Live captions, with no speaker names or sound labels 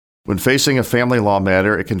When facing a family law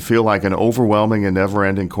matter, it can feel like an overwhelming and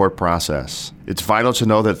never-ending court process. It's vital to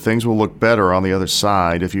know that things will look better on the other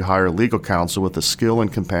side if you hire legal counsel with the skill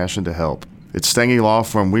and compassion to help. At Stengy Law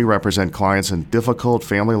Firm, we represent clients in difficult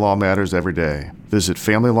family law matters every day. Visit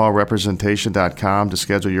FamilyLawRepresentation.com to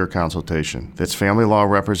schedule your consultation. That's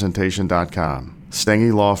FamilyLawRepresentation.com.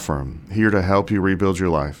 Stengy Law Firm, here to help you rebuild your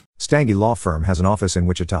life. Stengy Law Firm has an office in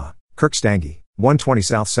Wichita. Kirk Stengy, 120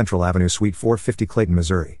 South Central Avenue, Suite 450, Clayton,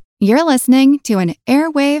 Missouri. You're listening to an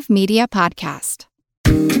Airwave Media Podcast.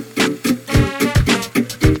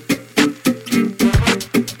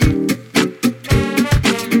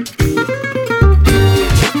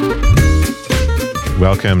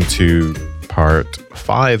 Welcome to part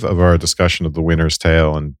 5 of our discussion of The Winter's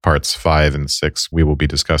Tale. In parts 5 and 6, we will be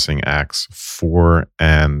discussing acts 4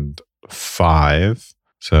 and 5.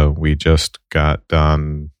 So we just got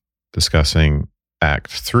done discussing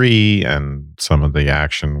Act 3 and some of the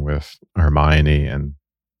action with Hermione and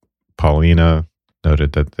Paulina.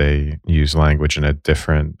 Noted that they use language in a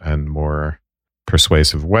different and more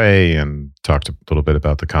persuasive way, and talked a little bit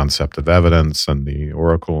about the concept of evidence and the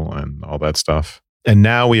oracle and all that stuff. And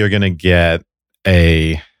now we are going to get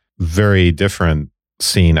a very different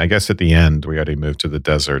scene. I guess at the end, we already moved to the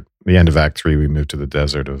desert. The end of Act 3, we moved to the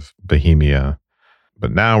desert of Bohemia.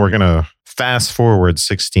 But now we're going to fast forward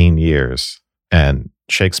 16 years. And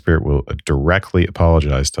Shakespeare will directly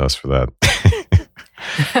apologize to us for that,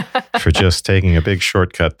 for just taking a big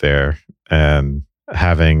shortcut there and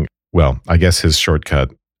having, well, I guess his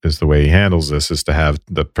shortcut is the way he handles this, is to have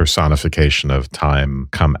the personification of time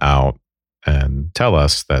come out and tell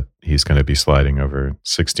us that he's going to be sliding over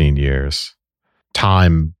 16 years.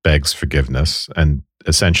 Time begs forgiveness and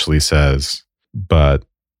essentially says, but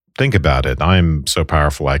think about it. I'm so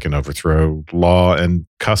powerful I can overthrow law and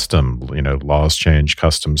custom. You know, laws change,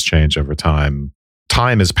 customs change over time.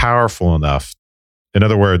 Time is powerful enough. In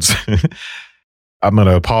other words, I'm going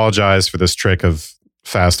to apologize for this trick of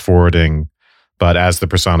fast forwarding, but as the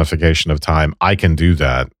personification of time, I can do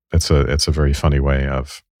that. It's a very funny way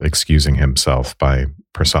of excusing himself by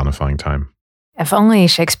personifying time. If only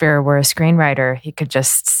Shakespeare were a screenwriter, he could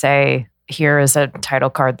just say, here is a title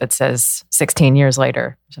card that says 16 years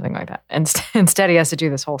later, something like that. And instead, he has to do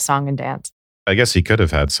this whole song and dance. I guess he could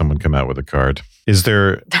have had someone come out with a card. Is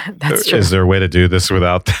there That's true. Is there a way to do this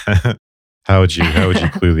without that? How would you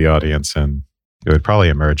clue the audience in? It would probably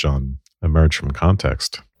emerge from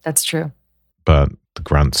context. That's true. But the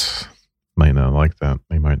grunts might not like that.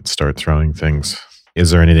 They might start throwing things.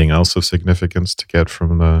 Is there anything else of significance to get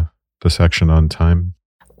from the section on time?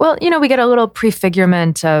 Well, we get a little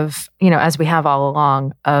prefigurement of, as we have all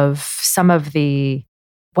along, of some of the,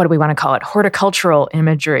 what do we want to call it, horticultural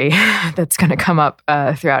imagery that's going to come up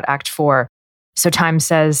throughout Act 4. So time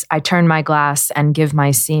says, I turn my glass and give my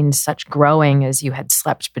scene such growing as you had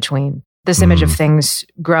slept between. This image of things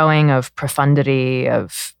growing, of profundity,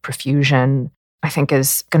 of profusion, I think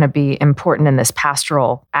is going to be important in this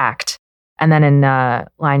pastoral act. And then in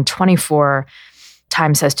line 24,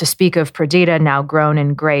 time says, to speak of Perdita, now grown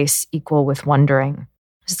in grace, equal with wondering.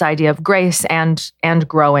 This idea of grace and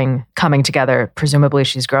growing coming together. Presumably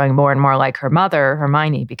she's growing more and more like her mother,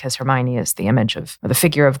 Hermione, because Hermione is the image of, or the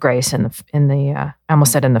figure of grace in the I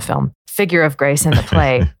almost said in the film, figure of grace in the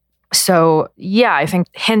play. So yeah, I think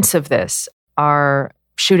hints of this are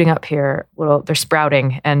shooting up here. They're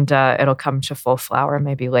sprouting, and it'll come to full flower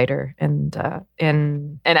maybe later. And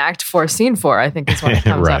in Act 4, Scene 4, I think is when it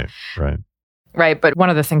comes up. Right. But one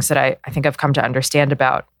of the things that I think I've come to understand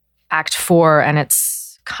about Act 4 and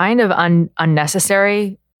its kind of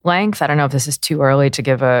unnecessary length, I don't know if this is too early to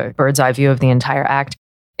give a bird's eye view of the entire act,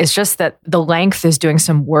 is just that the length is doing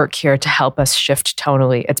some work here to help us shift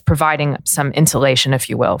tonally. It's providing some insulation, if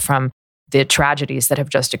you will, from the tragedies that have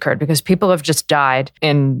just occurred, because people have just died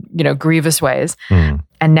in, grievous ways. And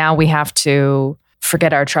now we have to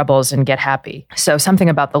forget our troubles and get happy. So something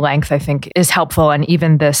about the length, I think, is helpful. And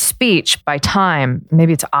even the speech by time,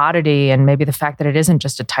 maybe it's oddity, and maybe the fact that it isn't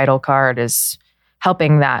just a title card is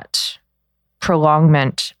helping that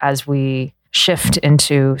prolongment as we shift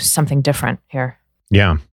into something different here.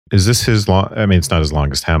 Yeah. Is this his long? I mean, it's not as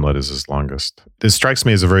long as Hamlet is his longest. This strikes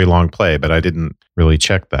me as a very long play, but I didn't really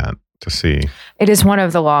check that to see. It is one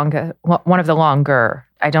of the longer.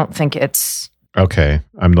 I don't think it's... Okay.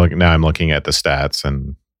 I'm looking at the stats,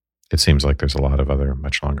 and it seems like there's a lot of other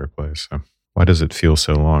much longer plays. So why does it feel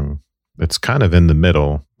so long? It's kind of in the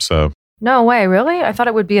middle. So no way, really? I thought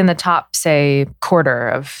it would be in the top, say, quarter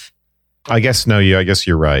of. I guess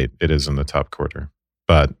you're right. It is in the top quarter.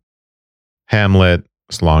 But Hamlet,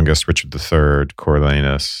 longest, Richard III,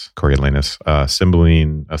 Coriolanus,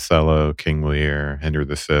 Cymbeline, Othello, King Lear, Henry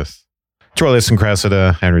V, Troilus and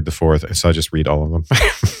Cressida, Henry IV. So I just read all of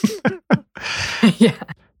them. Yeah.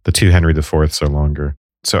 The 2 Henry IVs are longer.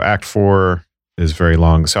 So Act 4 is very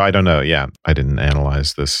long. So I don't know. Yeah, I didn't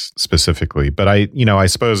analyze this specifically, but I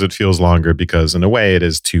suppose it feels longer because in a way it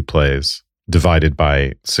is 2 plays divided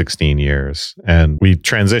by 16 years. And we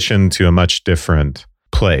transition to a much different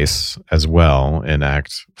place as well in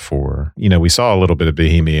Act 4. We saw a little bit of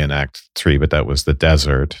Bohemia in Act 3, but that was the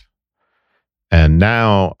desert. And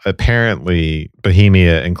now apparently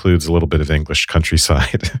Bohemia includes a little bit of English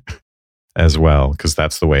countryside as well, because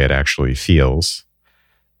that's the way it actually feels.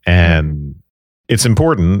 And it's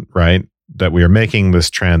important, right, that we are making this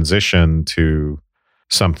transition to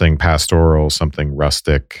something pastoral, something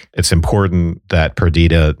rustic. It's important that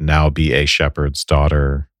Perdita now be a shepherd's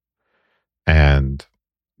daughter and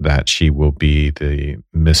that she will be the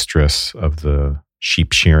mistress of the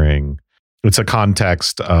sheep shearing. It's a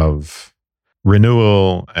context of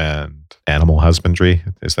renewal and animal husbandry.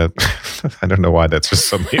 Is that, I don't know why that's just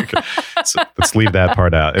something. So let's leave that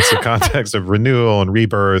part out. It's a context of renewal and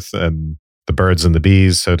rebirth and the birds and the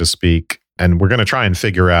bees, so to speak. And we're going to try and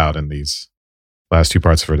figure out in these last 2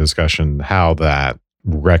 parts of our discussion how that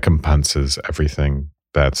recompenses everything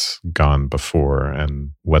that's gone before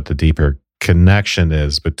and what the deeper connection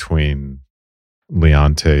is between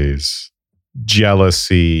Leonte's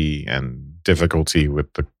jealousy and difficulty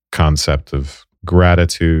with the concept of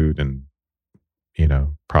gratitude and,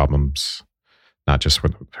 problems, not just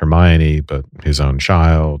with Hermione, but his own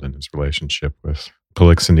child and his relationship with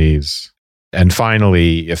Polixenes. And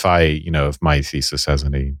finally, if my thesis has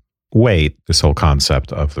any weight, this whole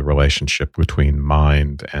concept of the relationship between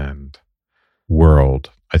mind and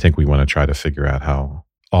world, I think we want to try to figure out how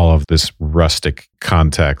all of this rustic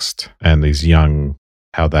context and these young,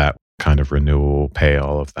 how that kind of renewal will pay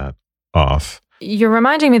all of that off. You're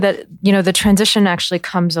reminding me that, the transition actually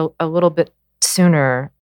comes a little bit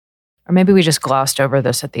sooner, or maybe we just glossed over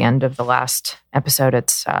this at the end of the last episode.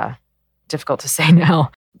 It's difficult to say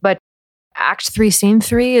now. But Act 3, Scene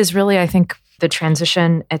 3 is really, I think, the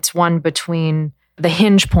transition. It's one between, the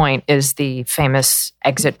hinge point is the famous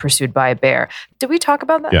exit pursued by a bear. Did we talk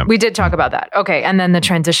about that? Yeah. We did talk about that. Okay. And then the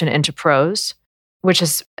transition into prose, which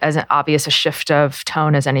is as obvious a shift of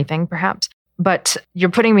tone as anything, perhaps. But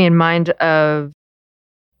you're putting me in mind of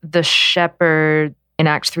the shepherd in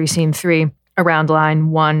Act 3, Scene 3, around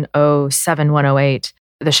line 107, 108,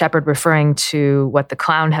 the shepherd referring to what the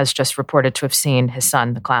clown has just reported to have seen, his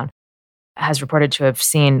son, the clown, has reported to have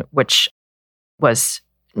seen, which was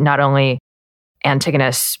not only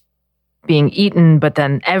Antigonus being eaten, but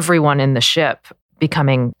then everyone in the ship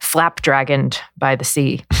becoming flapdragoned by the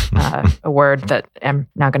sea, a word that I'm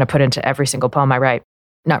not going to put into every single poem I write.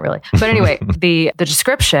 Not really. But anyway, the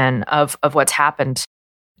description of what's happened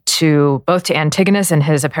to both to Antigonus and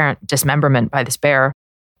his apparent dismemberment by this bear,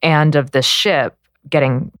 and of the ship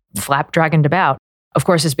getting flapdragoned about, of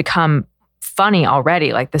course, has become funny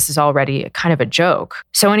already. Like, this is already kind of a joke.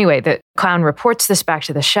 So anyway, the clown reports this back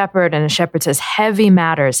to the shepherd, and the shepherd says, heavy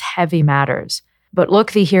matters. But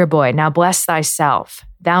look thee here, boy, now bless thyself.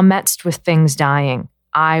 Thou metst with things dying,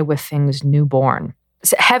 I with things newborn.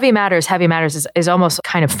 So heavy matters is almost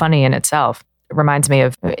kind of funny in itself. It reminds me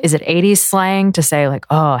of, is it 80s slang to say like,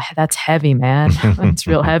 oh, that's heavy, man. It's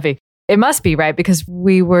real heavy. It must be, right? Because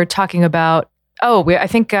we were talking about, I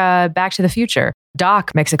think Back to the Future.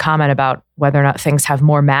 Doc makes a comment about whether or not things have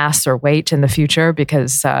more mass or weight in the future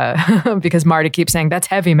because Marty keeps saying, that's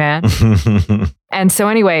heavy, man. And so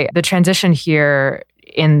anyway, the transition here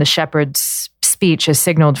in the shepherd's speech is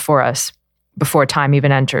signaled for us before time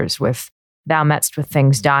even enters with, thou metst with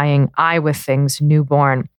things dying, I with things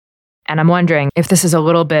newborn. And I'm wondering if this is a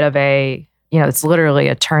little bit of a, it's literally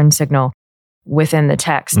a turn signal within the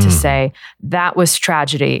text to say that was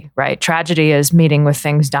tragedy, right? Tragedy is meeting with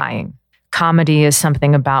things dying. Comedy is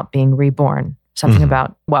something about being reborn, something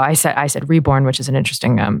about, well, I said reborn, which is an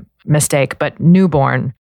interesting mistake, but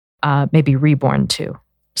newborn, maybe reborn too.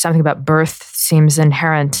 Something about birth seems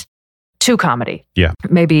inherent to comedy. Yeah.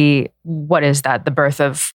 Maybe, what is that? The birth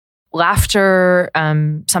of laughter,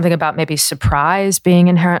 something about maybe surprise being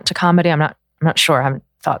inherent to comedy. I'm not sure. I haven't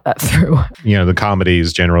thought that through. The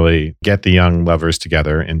comedies generally get the young lovers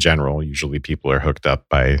together in general. Usually people are hooked up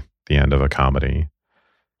by the end of a comedy.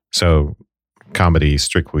 So comedy,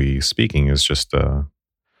 strictly speaking, is just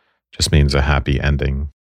means a happy ending.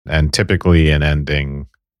 And typically an ending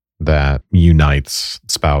that unites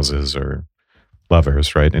spouses or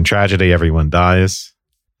lovers, right? In tragedy, everyone dies.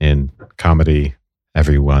 In comedy,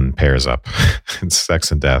 everyone pairs up. It's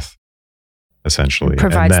sex and death. essentially. It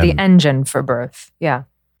provides the engine for birth. Yeah.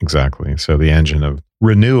 Exactly. So the engine of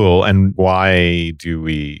renewal. And why do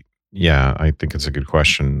we, I think it's a good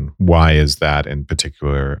question. Why is that in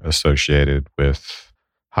particular associated with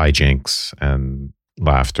hijinks and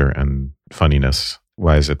laughter and funniness?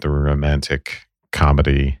 Why is it the romantic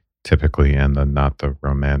comedy typically and then not the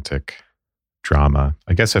romantic drama?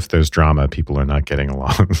 I guess if there's drama, people are not getting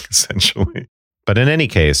along, essentially. But in any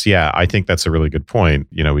case, I think that's a really good point.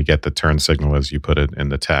 We get the turn signal, as you put it in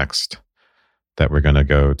the text, that we're going to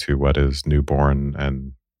go to what is newborn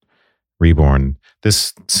and reborn.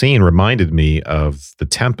 This scene reminded me of The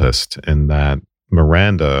Tempest in that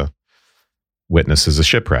Miranda witnesses a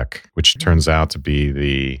shipwreck, which turns out to be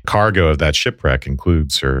the cargo of that shipwreck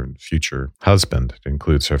includes her future husband. It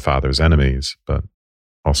includes her father's enemies, but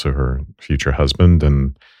also her future husband.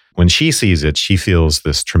 And when she sees it, she feels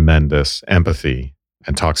this tremendous empathy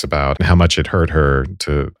and talks about how much it hurt her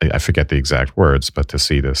to, I forget the exact words, but to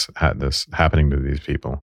see this happening to these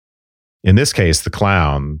people. In this case, the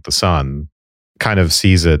clown, the son, kind of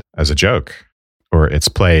sees it as a joke, or it's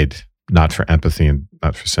played not for empathy and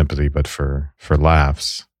not for sympathy, but for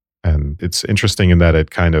laughs. And it's interesting in that it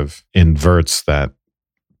kind of inverts that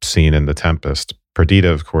scene in The Tempest.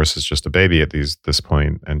 Perdita, of course, is just a baby at this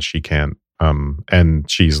point, and she can't, and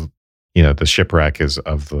she's, the shipwreck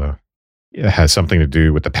it has something to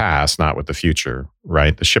do with the past, not with the future,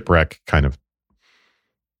 right? The shipwreck kind of,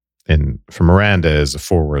 for Miranda, is a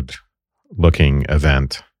forward-looking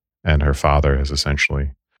event, and her father has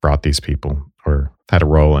essentially brought these people or had a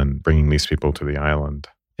role in bringing these people to the island.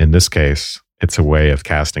 In this case, it's a way of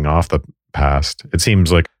casting off the past. It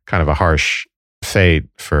seems like kind of a harsh fate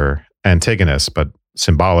for Antigonus, but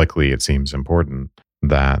symbolically it seems important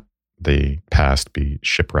that the past be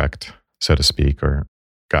shipwrecked, so to speak, or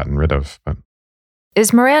gotten rid of. But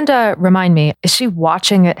is Miranda, remind me, is she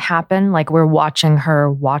watching it happen? Like we're watching her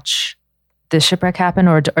watch the shipwreck happen,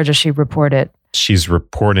 or does she report it? She's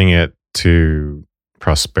reporting it to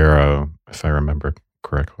Prospero, if I remember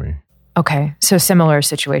correctly. Okay. So similar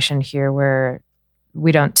situation here where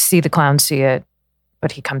we don't see the clown see it,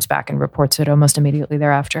 but he comes back and reports it almost immediately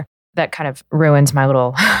thereafter. That kind of ruins my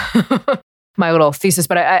little my little thesis,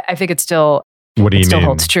 but I think it still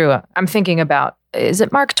holds true. I'm thinking about, is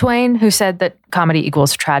it Mark Twain who said that comedy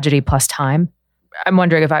equals tragedy plus time? I'm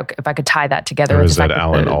wondering if I could tie that together. Or is that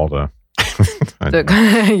Alan Alda?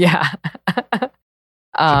 Yeah.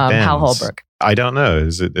 Hal Holbrook. I don't know.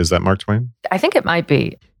 Is that Mark Twain? I think it might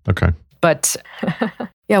be. Okay. But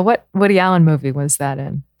what Woody Allen movie was that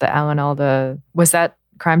in? The Alan Alda, was that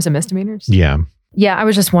Crimes and Misdemeanors? Yeah. Yeah, I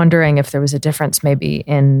was just wondering if there was a difference maybe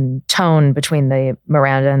in tone between the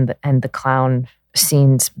Miranda and the clown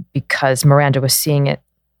scenes, because Miranda was seeing it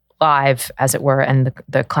live, as it were, and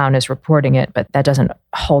the clown is reporting it, but that doesn't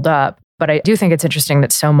hold up. But I do think it's interesting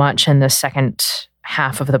that so much in the second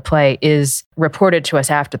half of the play is reported to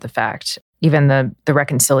us after the fact. Even the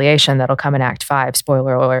reconciliation that'll come in Act 5,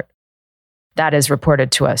 spoiler alert, that is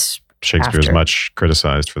reported to us Shakespeare is much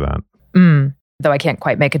criticized for that. Though I can't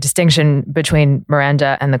quite make a distinction between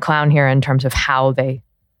Miranda and the clown here in terms of how they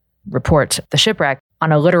report the shipwreck.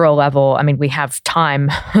 On a literal level, I mean, we have time.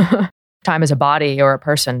 Time is a body or a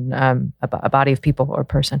person, a body of people or a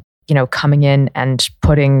person, coming in and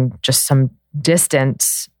putting just some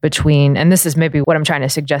distance between, and this is maybe what I'm trying to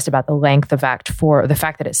suggest about the length of Act 4, the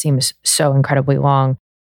fact that it seems so incredibly long,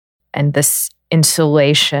 and this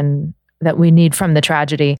insulation that we need from the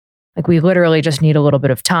tragedy. Like we literally just need a little bit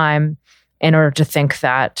of time in order to think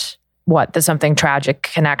that something tragic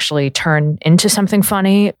can actually turn into something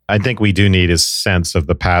funny. I think we do need a sense of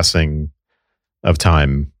the passing of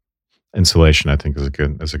time. Insulation, I think, is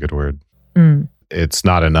a good word. It's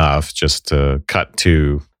not enough just to cut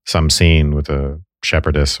to some scene with a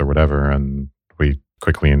shepherdess or whatever, and we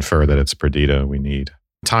quickly infer that it's Perdita. We need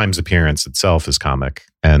time's appearance itself is comic,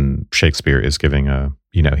 and Shakespeare is giving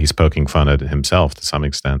he's poking fun at himself to some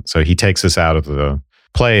extent. So he takes us out of the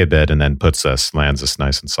play a bit and then lands us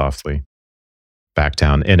nice and softly back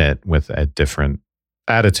down in it with a different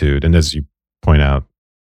attitude. And as you point out,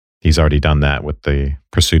 he's already done that with the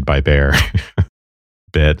Pursued by Bear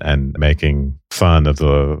bit and making fun of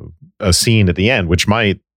a scene at the end, which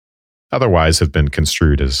might otherwise have been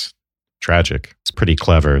construed as tragic. It's pretty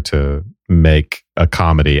clever to make a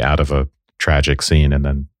comedy out of a tragic scene and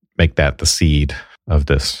then make that the seed of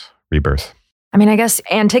this rebirth. I mean, I guess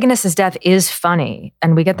Antigonus's death is funny,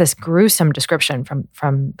 and we get this gruesome description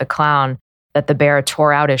from the clown that the bear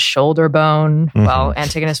tore out his shoulder bone while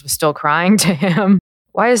Antigonus was still crying to him.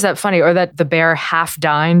 Why is that funny? Or that the bear half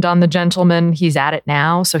dined on the gentleman. He's at it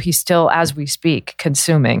now, so he's still, as we speak,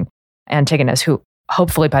 consuming Antigonus, who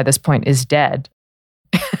hopefully by this point is dead.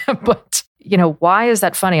 But, why is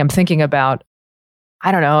that funny? I'm thinking about,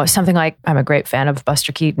 I don't know, something like, I'm a great fan of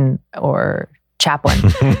Buster Keaton or Chaplin,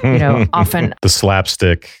 often. The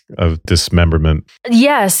slapstick of dismemberment.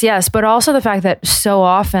 Yes, but also the fact that so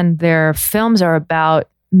often their films are about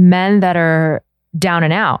men that are down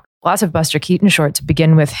and out. Lots of Buster Keaton shorts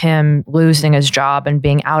begin with him losing his job and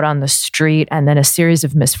being out on the street, and then a series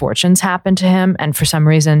of misfortunes happen to him. And for some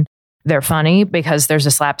reason, they're funny because there's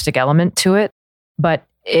a slapstick element to it. But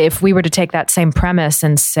if we were to take that same premise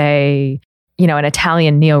and say, an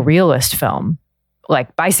Italian neo-realist film,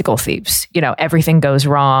 like Bicycle Thieves, everything goes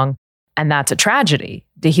wrong and that's a tragedy.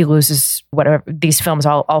 He loses whatever. These films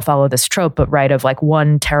all follow this trope, but right, of like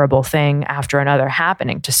one terrible thing after another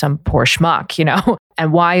happening to some poor schmuck,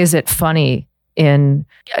 And why is it funny in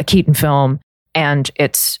a Keaton film and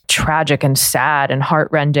it's tragic and sad and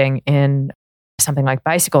heartrending in something like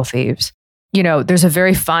Bicycle Thieves? There's a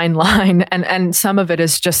very fine line, and some of it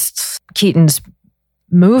is just Keaton's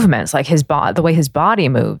movements, like the way his body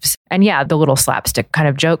moves. And yeah, the little slapstick kind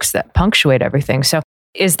of jokes that punctuate everything. So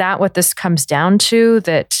is that what this comes down to?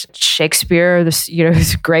 That Shakespeare,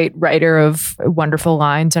 this great writer of wonderful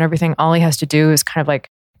lines and everything, all he has to do is kind of like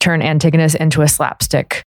turn Antigonus into a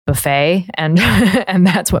slapstick buffet, and and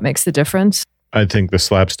that's what makes the difference? I think the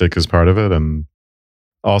slapstick is part of it. And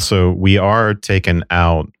also, we are taken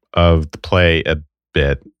out of the play a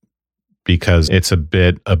bit because it's a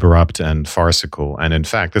bit abrupt and farcical. And in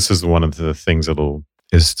fact, this is one of the things that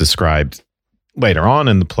is described later on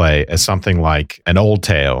in the play as something like an old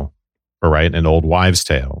tale, or an old wives'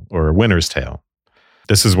 tale or a winter's tale.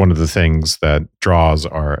 This is one of the things that draws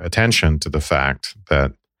our attention to the fact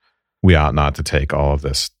that we ought not to take all of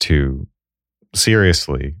this too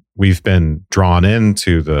seriously. We've been drawn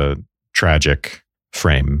into the tragic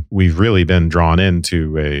frame. We've really been drawn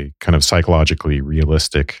into a kind of psychologically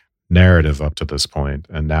realistic narrative up to this point,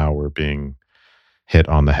 and now we're being hit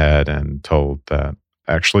on the head and told that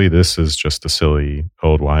actually this is just a silly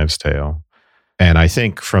old wives' tale. And I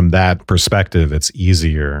think from that perspective, it's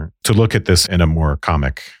easier to look at this in a more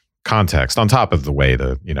comic context, on top of the way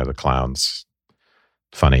the clowns,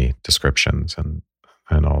 funny descriptions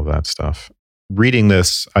and all that stuff. Reading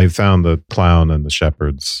this, I found the clown and the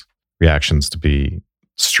shepherd's reactions to be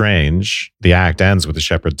strange. The act ends with the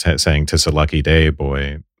shepherd saying, "'Tis a lucky day,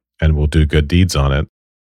 boy, and we'll do good deeds on it."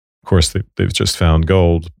 Of course, they've just found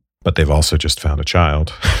gold, but they've also just found a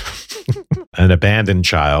child, an abandoned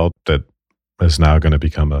child that is now going to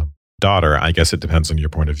become a daughter. I guess it depends on your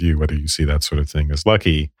point of view, whether you see that sort of thing as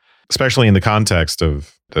lucky, especially in the context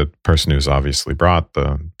of the person who's obviously brought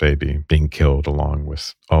the baby being killed along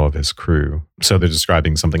with all of his crew. So they're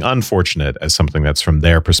describing something unfortunate as something that's from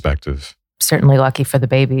their perspective. Certainly lucky for the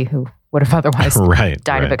baby who would have otherwise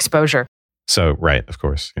died of exposure. So, of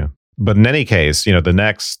course, yeah. But in any case, the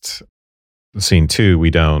next scene too,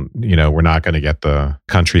 we're not going to get the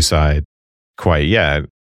countryside quite yet.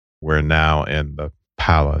 We're now in the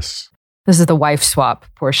palace. This is the wife swap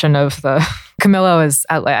portion of the... Camillo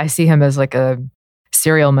I see him as like a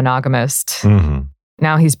serial monogamist. Mm-hmm.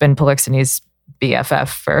 Now he's been Polixenes'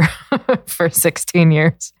 BFF for 16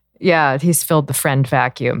 years. Yeah, he's filled the friend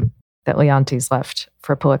vacuum that Leontes left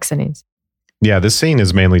for Polixenes. Yeah, this scene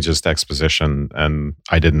is mainly just exposition, and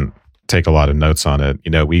I didn't take a lot of notes on it.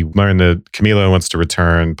 We learn that Camillo wants to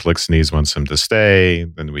return, Polixenes wants him to stay.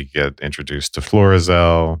 Then we get introduced to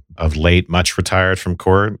Florizel, of late much retired from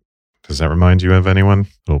court. Does that remind you of anyone?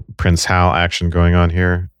 Little Prince Hal action going on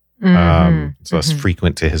here. It's less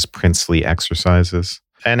frequent to his princely exercises.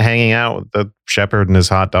 And hanging out with the shepherd and his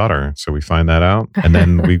hot daughter. So we find that out. And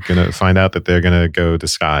then we're going to find out that they're going to go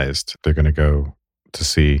disguised. They're going to go to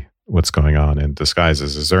see what's going on in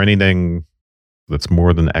disguises. Is there anything that's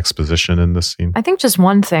more than exposition in this scene? I think just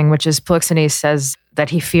one thing, which is Polixenes says that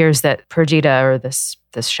he fears that Perdita, or this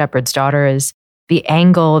shepherd's daughter, is the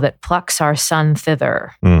angle that plucks our son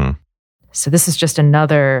thither. Mm. So this is just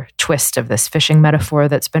another twist of this fishing metaphor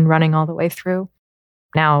that's been running all the way through.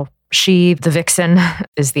 Now, she, the vixen,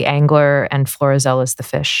 is the angler and Florizel is the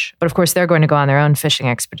fish. But of course, they're going to go on their own fishing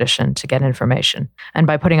expedition to get information. And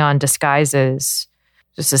by putting on disguises,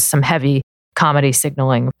 this is some heavy comedy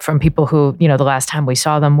signaling from people who, the last time we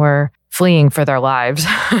saw them were fleeing for their lives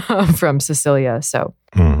from Sicilia. So,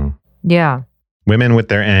 yeah. Women with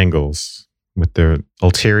their angles, with their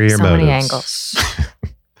ulterior motives. So many angles.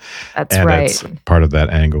 That's and right. Part of that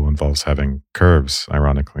angle involves having curves,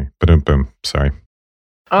 ironically. Ba-dum-boom. Sorry.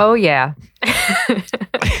 Oh, yeah.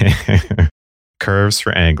 Curves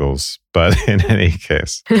for angles. But in any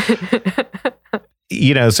case.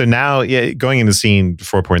 So now going into scene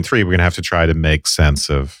 4.3, we're going to have to try to make sense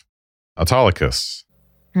of Autolycus.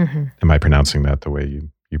 Mm-hmm. Am I pronouncing that the way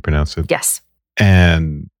you pronounce it? Yes.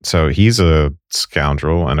 And so he's a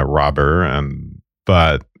scoundrel and a robber,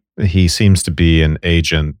 but he seems to be an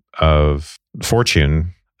agent of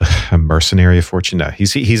fortune, a mercenary of fortune. No,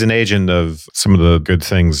 he's an agent of some of the good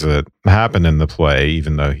things that happen in the play,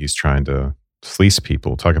 even though he's trying to fleece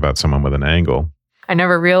people. Talk about someone with an angle. I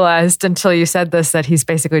never realized until you said this that he's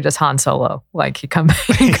basically just Han Solo. Like he comes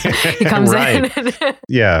right. in.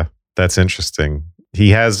 Yeah, that's interesting.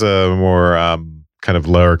 He has a more kind of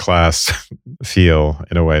lower class feel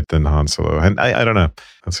in a way than Han Solo. And I don't know.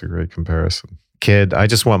 That's a great comparison. Kid, I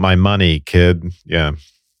just want my money, kid. Yeah.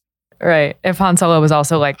 Right. If Han Solo was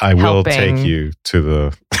also like I will helping. take you to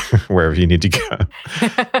the wherever you need to go.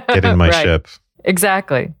 Get in my Right. ship.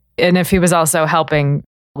 Exactly. And if he was also helping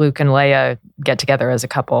Luke and Leia get together as a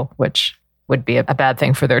couple, which would be a bad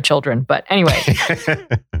thing for their children. But anyway.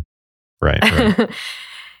 Right.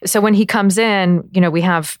 So when he comes in, we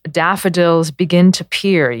have daffodils begin to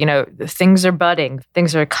peer. Things are budding.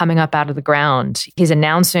 Things are coming up out of the ground. He's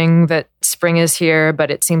announcing that spring is here, but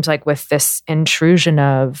it seems like with this intrusion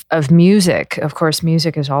of music, of course,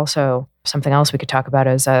 music is also something else we could talk about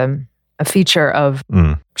as a feature of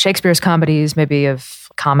Shakespeare's comedies, maybe of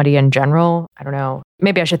comedy in general. I don't know.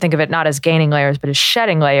 Maybe I should think of it not as gaining layers, but as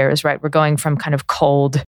shedding layers, right? We're going from kind of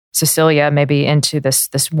cold Sicilia maybe into this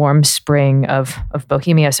warm spring of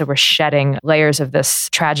Bohemia. So we're shedding layers of this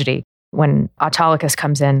tragedy. When Autolycus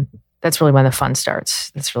comes in, that's really when the fun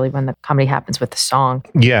starts. That's really when the comedy happens with the song.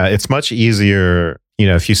 Yeah, it's much easier,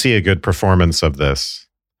 if you see a good performance of this,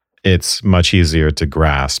 it's much easier to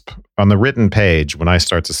grasp. On the written page, when I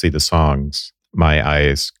start to see the songs, my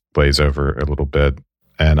eyes glaze over a little bit.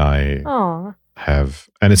 And it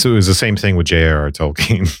was the same thing with J.R.R.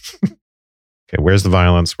 Tolkien. Okay, where's the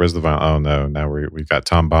violence? Oh no, now we've got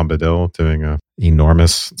Tom Bombadil doing an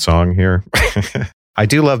enormous song here. I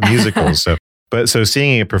do love musicals, so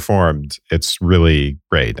seeing it performed, it's really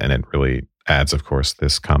great, and it really adds, of course,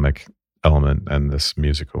 this comic element and this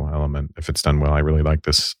musical element. If it's done well, I really like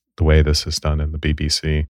the way this is done in the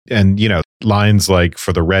BBC. And lines like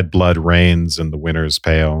 "For the red blood reigns and the winter's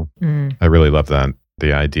pale." I really love that.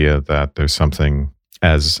 The idea that there's something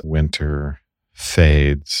as winter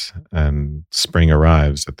fades and spring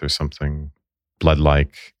arrives, that there's something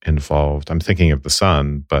blood-like involved. I'm thinking of the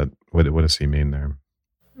sun, but what does he mean there?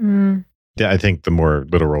 Yeah, I think the more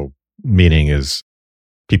literal meaning is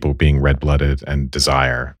people being red-blooded and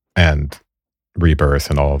desire and rebirth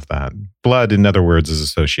and all of that. Blood, in other words, is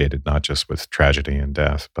associated not just with tragedy and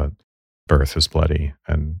death, but birth is bloody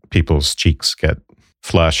and people's cheeks get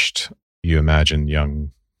flushed. You imagine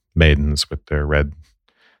young maidens with their red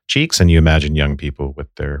cheeks, and you imagine young people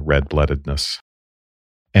with their red-bloodedness,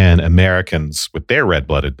 and Americans with their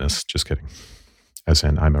red-bloodedness. Just kidding. As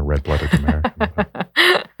in, I'm a red-blooded American.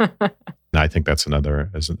 I think that's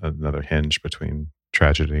another hinge between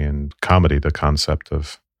tragedy and comedy, the concept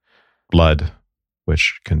of blood,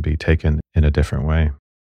 which can be taken in a different way.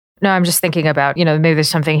 No, I'm just thinking about, maybe there's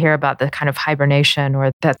something here about the kind of hibernation,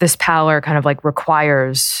 or that this pallor kind of like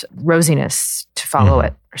requires rosiness to follow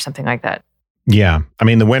it, or something like that. Yeah. I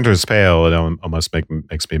mean, the winter's pale, it almost makes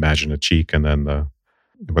me imagine a cheek, and then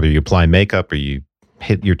whether you apply makeup or you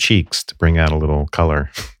hit your cheeks to bring out a little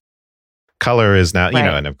color. Color is now, right.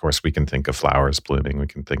 And of course we can think of flowers blooming. We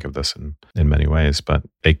can think of this in many ways, but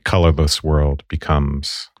a colorless world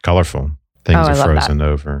becomes colorful. Things are frozen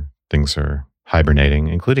over. Things are hibernating,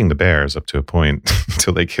 including the bears up to a point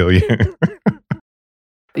until they kill you.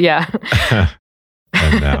 Yeah.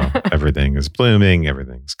 And now everything is blooming,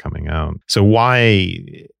 everything's coming out. So why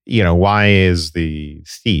is the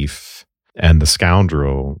thief and the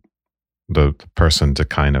scoundrel the person to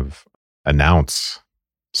kind of announce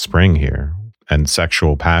spring here and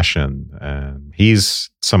sexual passion? And he's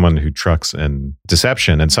someone who trucks in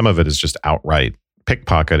deception, and some of it is just outright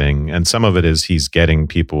pickpocketing, and some of it is he's getting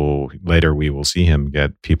people, later we will see him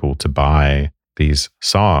get people to buy these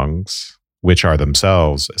songs, which are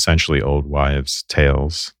themselves essentially old wives'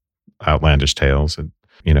 tales, outlandish tales,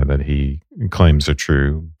 that he claims are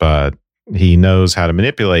true. But he knows how to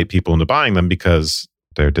manipulate people into buying them because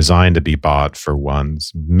they're designed to be bought for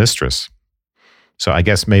one's mistress. So I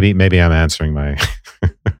guess maybe I'm answering my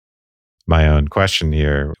my own question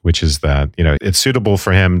here, which is that, it's suitable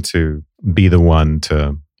for him to be the one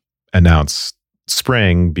to announce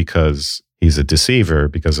spring because he's a deceiver,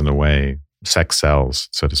 because in a way, sex sells,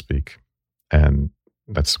 so to speak. And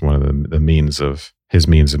that's one of the means of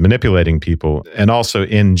manipulating people. And also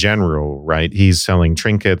in general, right? He's selling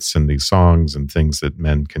trinkets and these songs and things that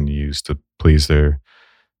men can use to please their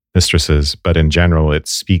mistresses. But in general, it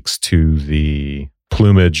speaks to the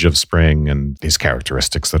plumage of spring and these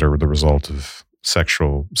characteristics that are the result of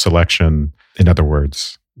sexual selection. In other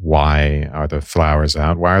words, why are the flowers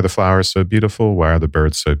out? Why are the flowers so beautiful? Why are the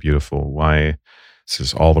birds so beautiful? Why? This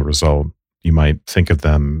is all the result. You might think of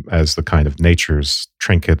them as the kind of nature's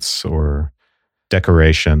trinkets or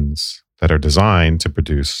decorations that are designed to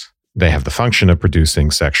produce. They have the function of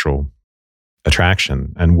producing sexual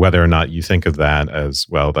attraction. And whether or not you think of that as,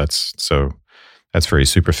 well, that's very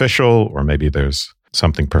superficial, or maybe there's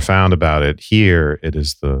something profound about it. Here, it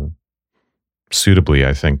is suitably,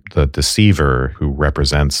 I think, the deceiver who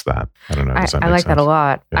represents that. I don't know. Does that make I like sense? that a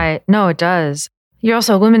lot. Yeah. No, it does. You're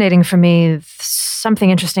also illuminating for me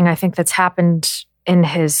something interesting, I think, that's happened in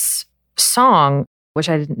his song, which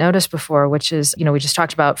I didn't notice before, which is, we just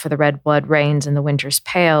talked about for the red blood rains and the winter's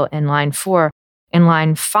pale in line 4. In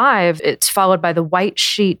line 5, it's followed by the white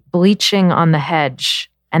sheet bleaching on the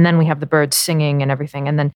hedge. And then we have the birds singing and everything.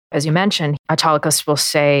 And then, as you mentioned, Autolycus will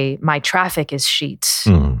say, my traffic is sheets.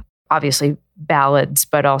 Mm. Obviously ballads,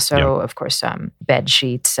 but also, of course, bed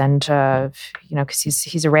sheets. And, because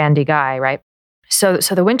he's a randy guy, right? So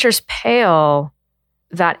the winter's pale,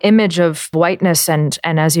 that image of whiteness and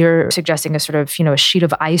as you're suggesting, a sort of, a sheet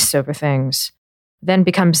of ice over things, then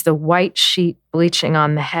becomes the white sheet bleaching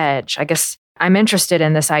on the hedge. I guess I'm interested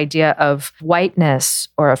in this idea of whiteness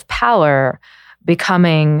or of pallor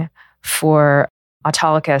becoming, for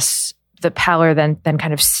Autolycus, the pallor then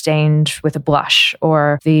kind of stained with a blush,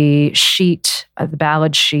 or the sheet, the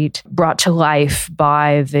ballad sheet, brought to life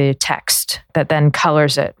by the text that then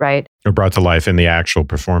colors it, right? Or brought to life in the actual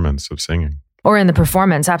performance of singing. Or in the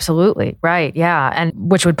performance, absolutely. Right, yeah. And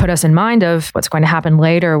which would put us in mind of what's going to happen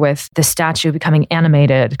later with the statue becoming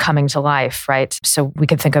animated, coming to life, right? So we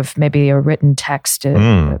could think of maybe a written text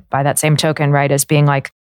by that same token, right, as being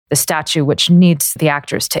like the statue which needs the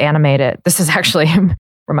actors to animate it. This is actually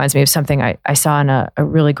reminds me of something I saw in a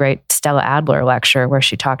really great Stella Adler lecture where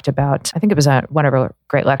she talked about, I think it was one of her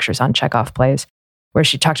great lectures on Chekhov plays, where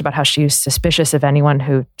she talked about how she's suspicious of anyone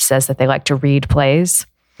who says that they like to read plays,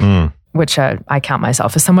 which I count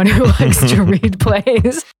myself as someone who likes to read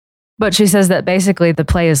plays. But she says that basically the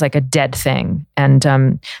play is like a dead thing. And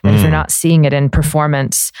that if you're not seeing it in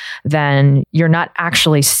performance, then you're not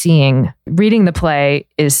actually seeing. Reading the play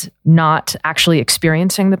is not actually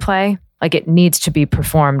experiencing the play. Like, it needs to be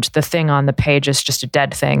performed. The thing on the page is just a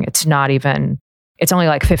dead thing. It's only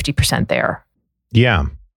like 50% there. Yeah.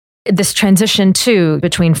 This transition too,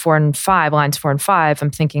 between 4 and 5, lines 4 and 5,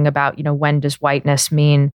 I'm thinking about, when does whiteness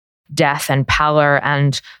mean death and pallor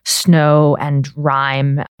and snow and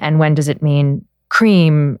rime? And when does it mean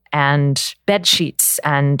cream and bed sheets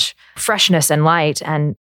and freshness and light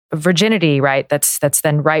and virginity, right? That's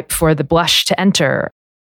then ripe for the blush to enter.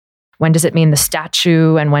 When does it mean the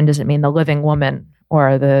statue, and when does it mean the living woman,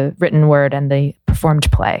 or the written word and the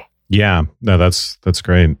performed play? Yeah, no, that's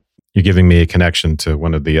great. You're giving me a connection to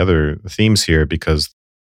one of the other themes here, because,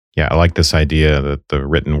 I like this idea that the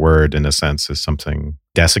written word, in a sense, is something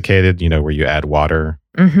desiccated, where you add water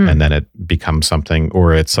and then it becomes something,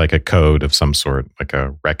 or it's like a code of some sort, like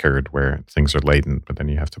a record where things are latent, but then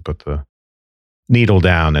you have to put the needle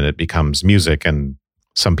down and it becomes music. And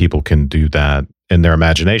some people can do that in their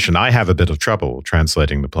imagination. I have a bit of trouble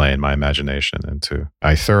translating the play in my imagination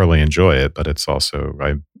I thoroughly enjoy it, but it's also,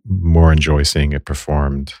 I more enjoy seeing it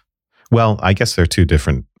performed. Well, I guess there are two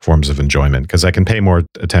different forms of enjoyment, because I can pay more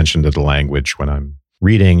attention to the language when I'm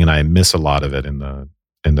reading, and I miss a lot of it in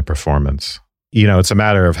the performance. It's a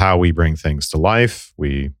matter of how we bring things to life.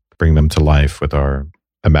 We bring them to life with our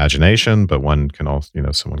imagination, but one can also,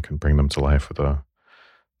 someone can bring them to life with a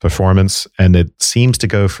performance. And it seems to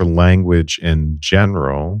go for language in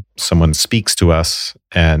general. Someone speaks to us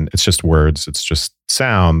and it's just words, it's just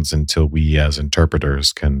sounds, until we as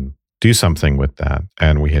interpreters can do something with that.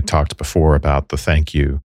 And we had talked before about the thank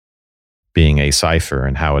you being a cipher,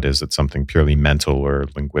 and how it is that something purely mental or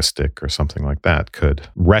linguistic or something like that could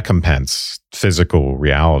recompense physical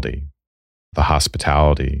reality, the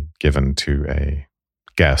hospitality given to a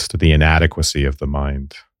guest, the inadequacy of the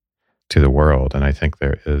mind to the world. And I think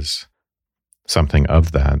there is something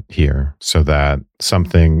of that here, so that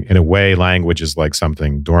something, in a way, language is like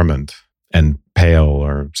something dormant and pale,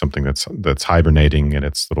 or something that's hibernating in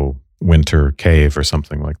its little winter cave or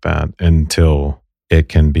something like that, until it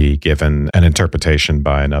can be given an interpretation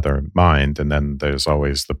by another mind. And then there's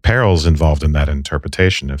always the perils involved in that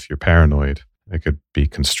interpretation. If you're paranoid, it could be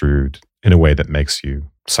construed in a way that makes you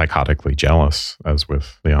psychotically jealous, as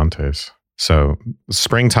with Leontes. So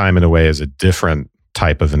springtime, in a way, is a different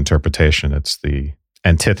type of interpretation. It's the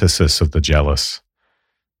antithesis of the jealous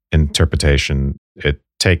interpretation. It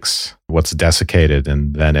takes what's desiccated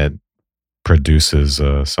and then it produces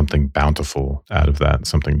something bountiful out of that,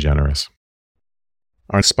 something generous.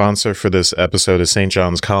 Our sponsor for this episode is St.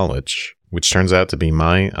 John's College, which turns out to be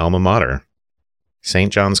my alma mater.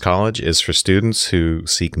 St. John's College is for students who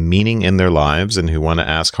seek meaning in their lives and who want to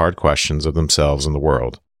ask hard questions of themselves and the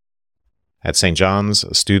world. At St. John's,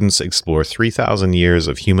 students explore 3,000 years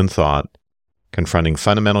of human thought, confronting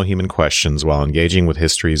fundamental human questions while engaging with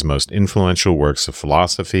history's most influential works of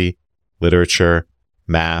philosophy, literature,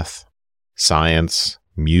 math, science,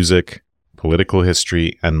 music, political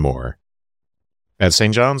history, and more. At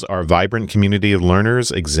St. John's, our vibrant community of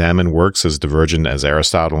learners examine works as divergent as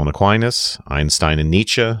Aristotle and Aquinas, Einstein and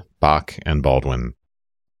Nietzsche, Bach and Baldwin.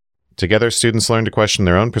 Together, students learn to question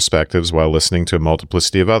their own perspectives while listening to a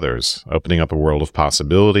multiplicity of others, opening up a world of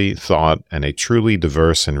possibility, thought, and a truly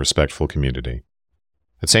diverse and respectful community.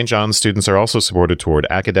 At St. John's, students are also supported toward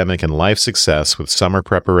academic and life success with summer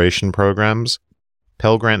preparation programs,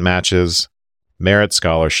 Pell Grant matches, merit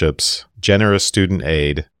scholarships, generous student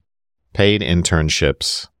aid, paid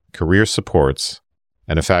internships, career supports,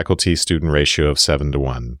 and a faculty-student ratio of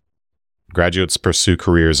 7-1. Graduates pursue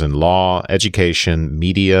careers in law, education,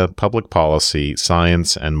 media, public policy,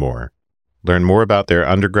 science, and more. Learn more about their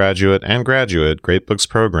undergraduate and graduate Great Books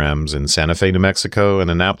programs in Santa Fe, New Mexico,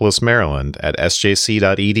 and Annapolis, Maryland at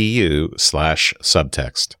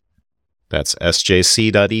sjc.edu/subtext. That's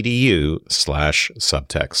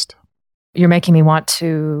sjc.edu/subtext. You're making me want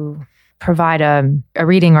to provide a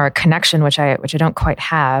reading or a connection, which I don't quite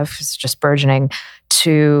have, it's just burgeoning,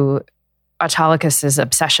 to Autolycus's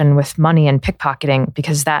obsession with money and pickpocketing,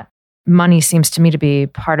 because that money seems to me to be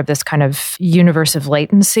part of this kind of universe of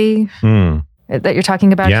latency that you're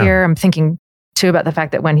talking about here. I'm thinking too about the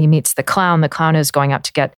fact that when he meets the clown is going out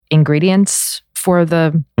to get ingredients for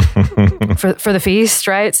the for the feast,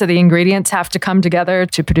 right? So the ingredients have to come together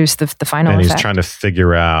to produce the final effect. And he's trying to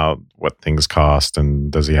figure out what things cost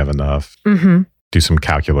and does he have enough? Mm-hmm. Do some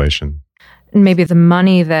calculation. And maybe the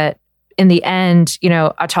money that in the end,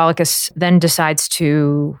 Autolycus then decides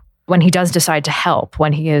to, when he does decide to help,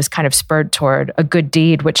 when he is kind of spurred toward a good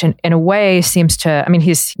deed, which in a way seems to,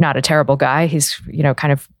 he's not a terrible guy. He's,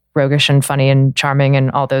 kind of roguish and funny and charming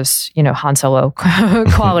and all those, Han Solo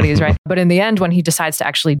qualities, right? But in the end, when he decides to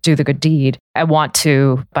actually do the good deed, I want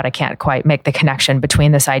to, but I can't quite make the connection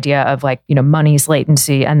between this idea of money's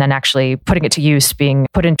latency and then actually putting it to use, being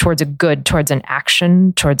put in towards a good, towards an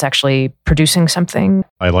action, towards actually producing something.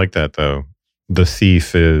 I like that though. The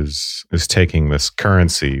thief is taking this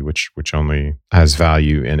currency, which only has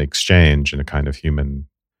value in exchange in a kind of human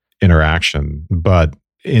interaction. But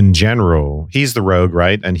in general, he's the rogue,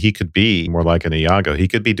 right? And he could be more like an Iago. He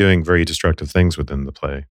could be doing very destructive things within the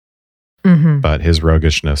play. Mm-hmm. But his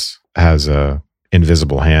roguishness has a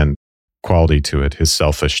invisible hand quality to it. His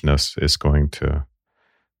selfishness is going to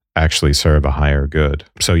actually serve a higher good.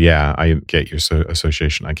 So yeah, I get your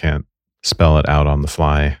association. I can't spell it out on the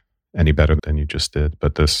fly any better than you just did.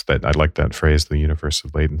 But I like that phrase, the universe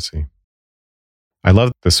of latency. I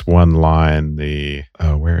love this one line,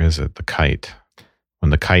 where is it? The kite. When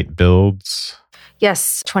the kite builds.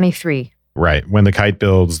 Yes, 23. Right. When the kite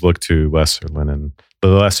builds, look to lesser linen. The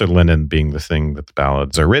lesser linen being the thing that the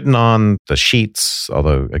ballads are written on, the sheets,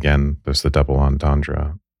 although again, there's the double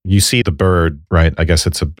entendre. You see the bird, right? I guess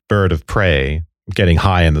it's a bird of prey getting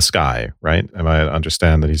high in the sky, right? Am I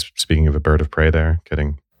understand that he's speaking of a bird of prey there,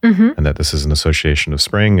 and that this is an association of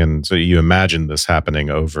spring. And so you imagine this happening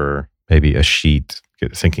over maybe a sheet,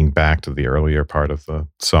 thinking back to the earlier part of the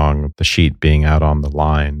song, the sheet being out on the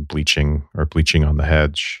line, bleaching on the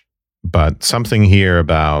hedge. But something here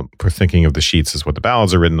about, we're thinking of the sheets as what the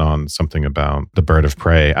ballads are written on, something about the bird of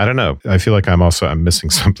prey. I don't know. I feel like I'm missing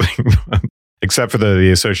something, except for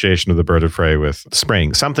the association of the bird of prey with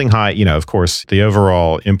spring. Something high, of course, the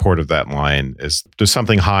overall import of that line is there's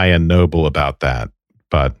something high and noble about that.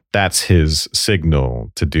 But that's his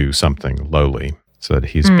signal to do something lowly. So that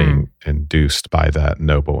he's being induced by that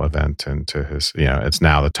noble event into his, it's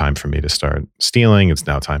now the time for me to start stealing. It's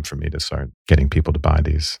now time for me to start getting people to buy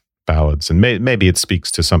these ballads. And maybe it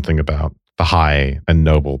speaks to something about the high and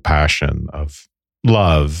noble passion of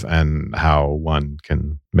love and how one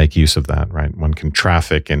can make use of that, right? One can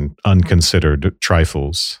traffic in unconsidered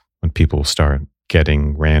trifles when people start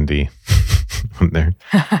getting randy, when their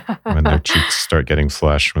cheeks start getting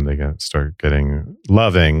flush, when they start getting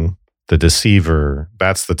loving. The deceiver,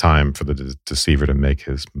 that's the time for the deceiver to make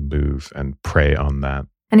his move and prey on that.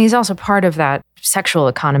 And he's also part of that sexual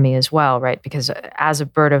economy as well, right? Because as a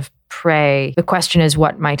bird of prey, the question is,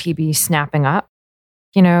 what might he be snapping up?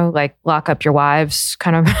 Lock up your wives,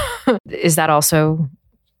 kind of. Is that also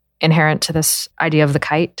inherent to this idea of the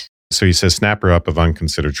kite? So he says, snapper up of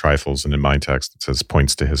unconsidered trifles. And in my text, it says,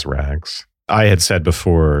 points to his rags. I had said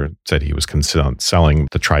before that he was selling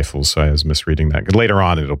the trifles, so I was misreading that. Later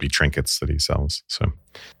on, it'll be trinkets that he sells. So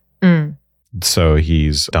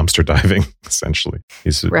he's dumpster diving, essentially.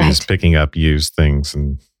 He's picking up used things,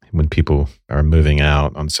 and when people are moving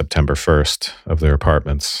out on September 1st of their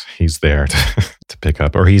apartments, he's there to pick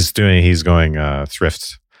up. Or he's going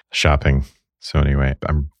thrift shopping. So anyway,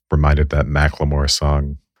 I'm reminded that Macklemore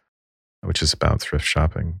song, which is about thrift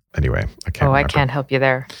shopping. Anyway, I can't remember. I can't help you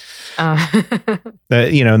there. And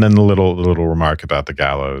then the little remark about the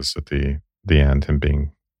gallows at the end, him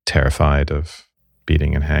being terrified of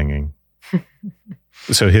beating and hanging.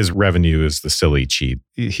 So his revenue is the silly cheat.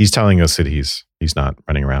 He's telling us that he's not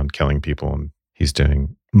running around killing people, and he's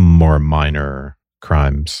doing more minor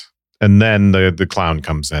crimes. And then the clown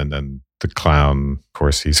comes in, and the clown, of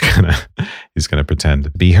course, he's gonna pretend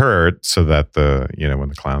to be hurt so that when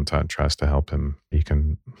the clown tries to help him, he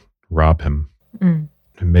can rob him.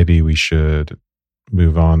 Maybe we should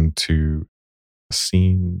move on to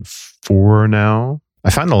scene 4 now.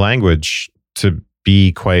 I find the language to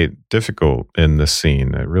be quite difficult in this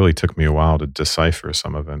scene. It really took me a while to decipher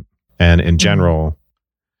some of it. And in general,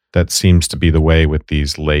 that seems to be the way with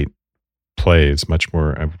these late plays, much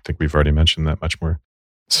more, I think we've already mentioned that, much more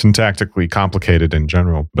syntactically complicated in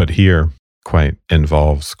general, but here quite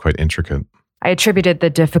involved, quite intricate. I attributed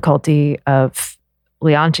the difficulty of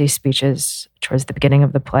Leontes' speeches towards the beginning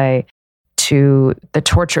of the play to the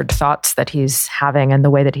tortured thoughts that he's having and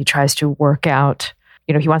the way that he tries to work out.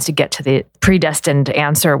 He wants to get to the predestined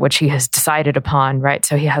answer, which he has decided upon, right?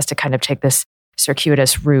 So he has to kind of take this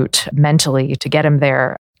circuitous route mentally to get him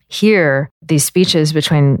there. Here, these speeches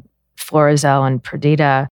between Florizel and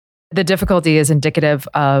Perdita, the difficulty is indicative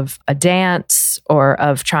of a dance or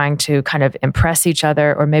of trying to kind of impress each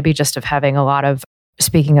other, or maybe just of having a lot of,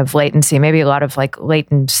 speaking of latency, maybe a lot of like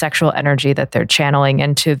latent sexual energy that they're channeling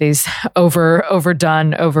into these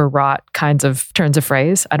overdone, overwrought kinds of turns of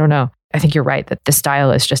phrase. I don't know. I think you're right that the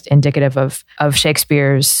style is just indicative of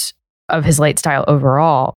Shakespeare's, of his late style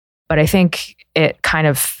overall. But I think it kind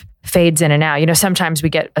of fades in and out. Sometimes we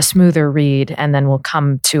get a smoother read and then we'll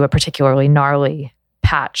come to a particularly gnarly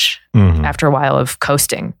patch after a while of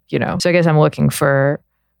coasting, So I guess I'm looking for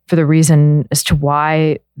the reason as to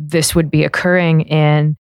why this would be occurring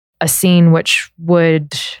in a scene which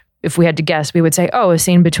would, if we had to guess, we would say, a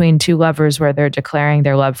scene between two lovers where they're declaring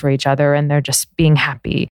their love for each other and they're just being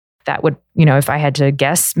happy. That would, if I had to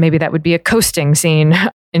guess, maybe that would be a coasting scene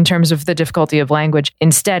in terms of the difficulty of language.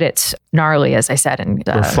 Instead, it's gnarly, as I said.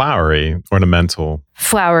 Or flowery, ornamental.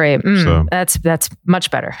 Flowery. So. That's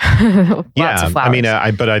much better. Lots of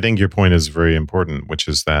flowers. But I think your point is very important, which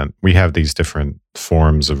is that we have these different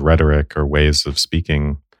forms of rhetoric or ways of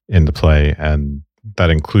speaking in the play. And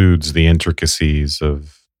that includes the intricacies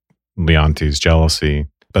of Leontes' jealousy,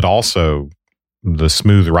 but also the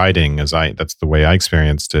smooth writing, that's the way I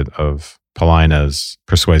experienced it, of Paulina's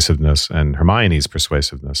persuasiveness and Hermione's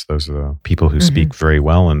persuasiveness. Those are the people who speak very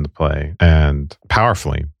well in the play and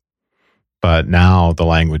powerfully. But now the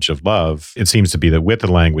language of love, it seems to be that with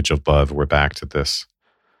the language of love, we're back to this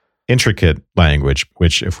intricate language,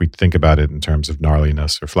 which if we think about it in terms of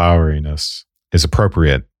gnarliness or floweriness, is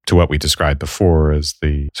appropriate to what we described before as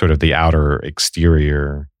the sort of the outer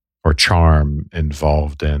exterior or charm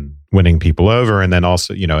involved in winning people over. And then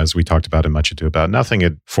also, as we talked about in Much Ado About Nothing,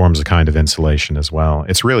 it forms a kind of insulation as well.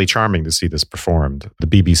 It's really charming to see this performed. The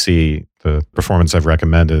BBC, the performance I've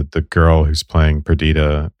recommended, the girl who's playing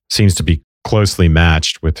Perdita seems to be closely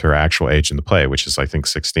matched with her actual age in the play, which is, I think,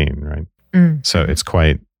 16, right? So it's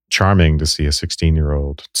quite charming to see a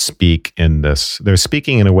 16-year-old speak in this. They're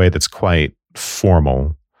speaking in a way that's quite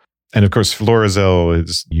formal. And of course, Florizel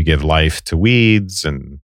is, you give life to weeds,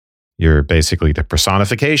 and you're basically the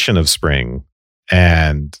personification of spring.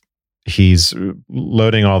 And he's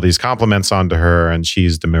loading all these compliments onto her, and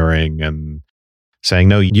she's demurring and saying,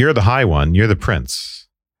 no, you're the high one. You're the prince.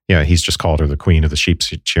 He's just called her the queen of the sheep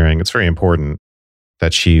shearing. It's very important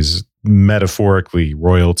that she's metaphorically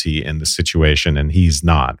royalty in the situation, and he's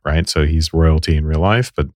not, right? So he's royalty in real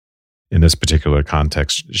life, but in this particular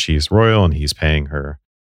context, she's royal and he's paying her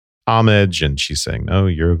homage, and she's saying, no,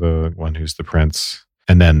 you're the one who's the prince.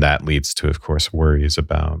 And then that leads to, of course, worries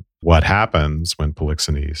about what happens when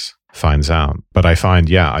Polixenes finds out. But I find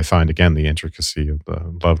again, the intricacy of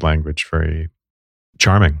the love language very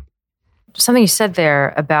charming. Something you said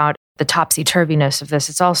there about the topsy-turviness of this,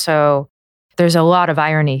 it's also, there's a lot of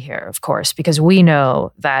irony here, of course, because we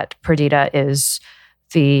know that Perdita is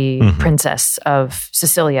the princess of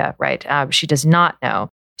Sicilia, right? She does not know.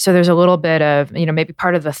 So there's a little bit of, maybe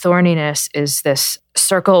part of the thorniness is this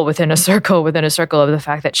circle within a circle within a circle of the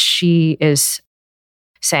fact that she is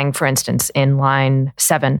saying, for instance, in line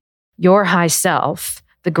 7, your high self,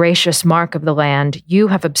 the gracious mark of the land, you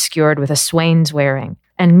have obscured with a swain's wearing,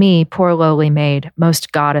 and me, poor lowly maid,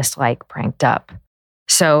 most goddess-like pranked up.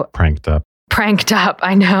 So Pranked up.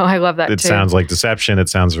 I know. I love that too. It sounds like deception. It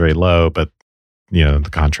sounds very low, but the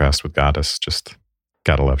contrast with goddess, just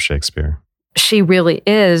gotta love Shakespeare. She really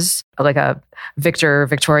is like a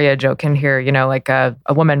Victoria joke in here, like a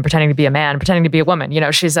woman pretending to be a man, pretending to be a woman.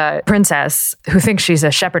 She's a princess who thinks she's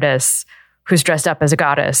a shepherdess who's dressed up as a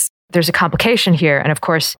goddess. There's a complication here. And of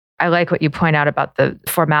course, I like what you point out about the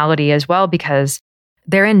formality as well, because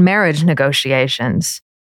they're in marriage negotiations.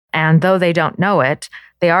 And though they don't know it,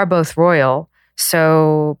 they are both royal.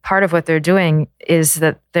 So part of what they're doing is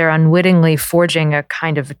that they're unwittingly forging a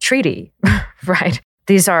kind of a treaty, right?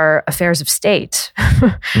 These are affairs of state.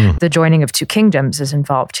 The joining of two kingdoms is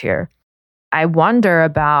involved here. I wonder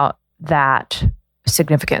about that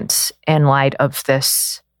significance in light of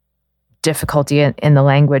this difficulty in the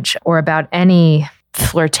language, or about any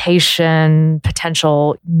flirtation,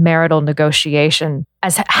 potential marital negotiation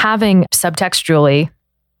as having subtextually,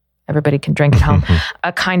 everybody can drink at home,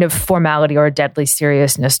 a kind of formality or a deadly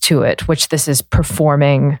seriousness to it, which this is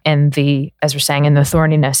performing in the, as we're saying, in the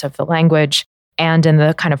thorniness of the language and in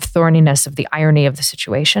the kind of thorniness of the irony of the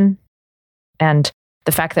situation. And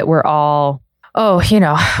the fact that we're all, you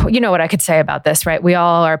know what I could say about this, right? We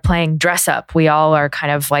all are playing dress up. We all are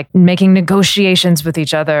kind of like making negotiations with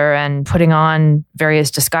each other and putting on various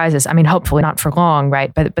disguises. I mean, hopefully not for long,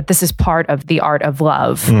 right? But this is part of the art of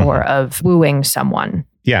love or of wooing someone.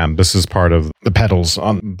 Yeah, this is part of the petals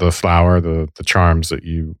on the flower, the charms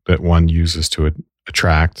that one uses to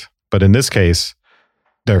attract. But in this case,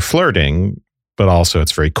 they're flirting, but also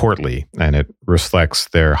it's very courtly, and it reflects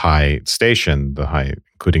their high station,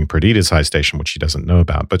 including Perdita's high station, which she doesn't know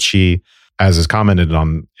about. But she, as is commented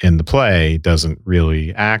on in the play, doesn't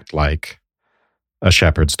really act like a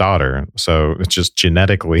shepherd's daughter. So it's just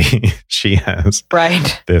genetically, she has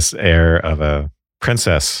this air of a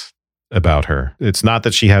princess about her. It's not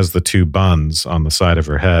that she has the 2 buns on the side of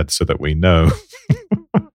her head so that we know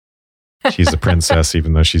she's a princess,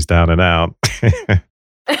 even though she's down and out.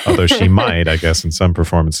 Although she might, I guess, in some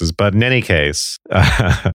performances. But in any case,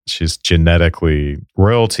 she's genetically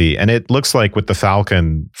royalty. And it looks like with the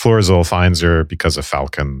falcon, Florizel finds her because a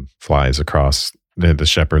falcon flies across the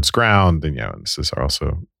shepherd's ground. And, this is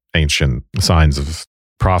also ancient signs of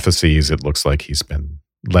prophecies. It looks like he's been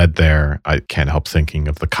led there. I can't help thinking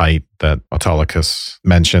of the kite that Autolycus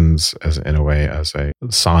mentions as a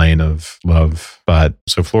sign of love. But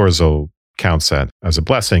so Florizel counts that as a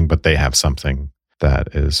blessing, but they have something that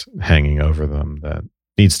is hanging over them that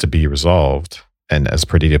needs to be resolved. And as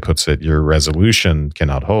Perdita puts it, your resolution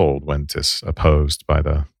cannot hold when 'tis opposed by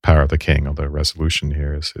the power of the king. Although resolution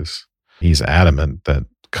here is he's adamant that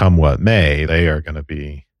come what may, they are going to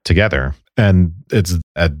be together. And it's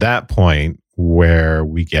at that point where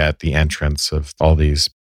we get the entrance of all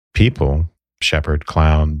these people, Shepherd,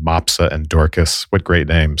 Clown, Mopsa, and Dorcas. What great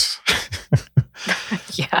names.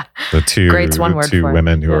 Yeah. The two for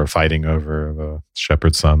women who are fighting over the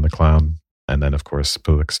shepherd's son, the clown. And then, of course,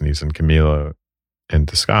 Polixenes and Camilla in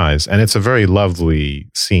disguise. And it's a very lovely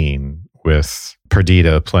scene with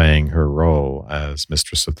Perdita playing her role as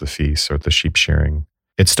mistress of the feast or the sheep shearing.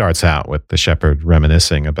 It starts out with the shepherd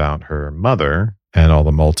reminiscing about her mother and all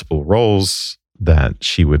the multiple roles that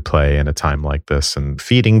she would play in a time like this, and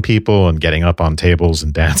feeding people and getting up on tables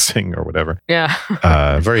and dancing or whatever. Yeah.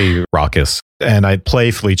 Very raucous. And I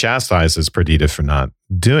playfully chastises Perdita for not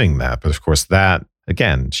doing that. But of course that,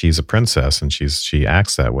 again, she's a princess and she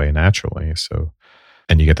acts that way naturally. So,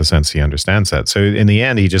 and you get the sense he understands that. So in the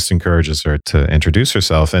end, he just encourages her to introduce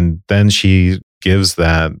herself. And then she gives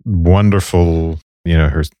that wonderful,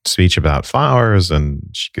 her speech about flowers, and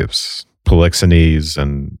she gives Polixenes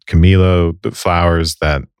and Camilo the flowers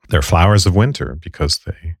that they're flowers of winter because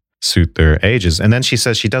they suit their ages. And then she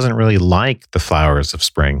says she doesn't really like the flowers of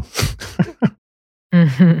spring.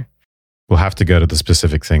 We'll have to go to the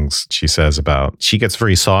specific things she says about. She gets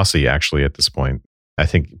very saucy actually at this point. I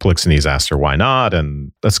think Polixenes asked her why not,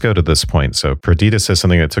 and let's go to this point. So Perdita says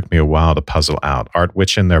something that took me a while to puzzle out. Art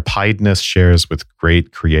which in their piedness shares with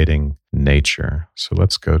great creating nature. So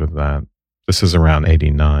let's go to that. This is around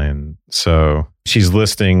 89. So she's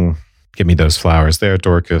listing, give me those flowers there,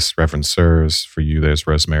 Dorcas, Reverend Sirs. For you, there's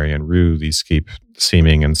rosemary and rue. These keep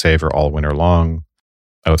seeming and savor all winter long.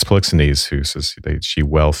 Oh, it's Polixenes who says she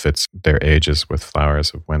well fits their ages with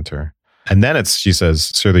flowers of winter. And then she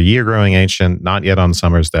says, Sir, the year growing ancient, not yet on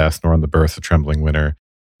summer's death, nor on the birth of trembling winter,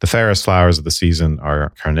 The fairest flowers of the season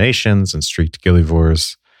are carnations and streaked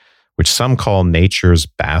gillivores, which some call nature's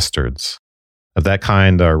bastards. Of that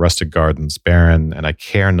kind are rustic gardens barren, and I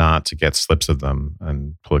care not to get slips of them.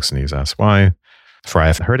 And Polixenes asks why. For I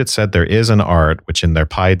have heard it said there is an art which in their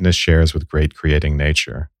piedness shares with great creating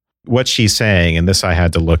nature. What she's saying, and this I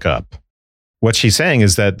had to look up, what she's saying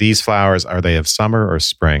is that these flowers, are they of summer or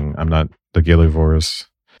spring? I'm not the gillivores.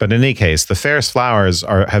 But in any case, the fairest flowers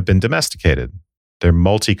have been domesticated. They're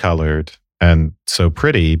multicolored and so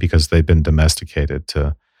pretty because they've been domesticated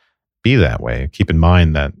to be that way. Keep in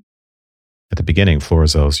mind that at the beginning,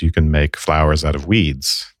 Florizel's, you can make flowers out of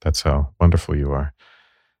weeds. That's how wonderful you are.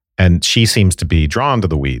 And she seems to be drawn to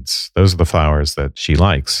the weeds. Those are the flowers that she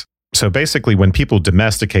likes. So basically, when people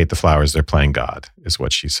domesticate the flowers, they're playing God, is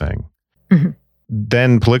what she's saying. Mm-hmm.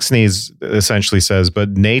 Then Polixenes essentially says, but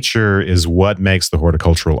nature is what makes the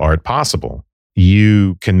horticultural art possible.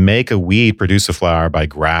 You can make a weed produce a flower by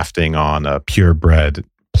grafting on a purebred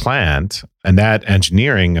plant, and that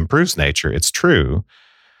engineering improves nature. It's true.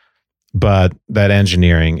 But that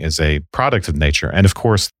engineering is a product of nature. And of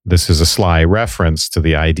course, this is a sly reference to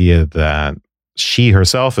the idea that she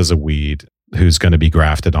herself is a weed who's going to be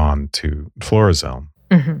grafted on to Florizel.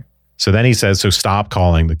 Mm-hmm. So then he says, so stop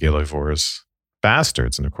calling the gillivores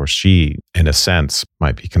bastards. And of course, she, in a sense,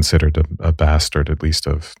 might be considered a bastard, at least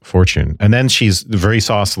of fortune. And then she's very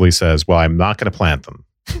saucily says, well, I'm not going to plant them.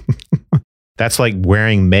 That's like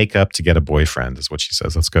wearing makeup to get a boyfriend, is what she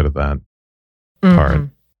says. Let's go to that part.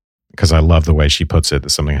 Because I love the way she puts it.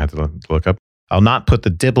 It's something I had to look up. I'll not put the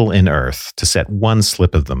dibble in earth to set one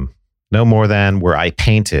slip of them. No more than, were I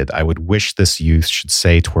painted, I would wish this youth should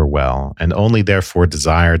say 'twere well, and only therefore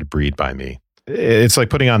desire to breed by me. It's like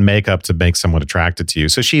putting on makeup to make someone attracted to you.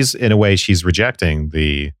 So she's, in a way, she's rejecting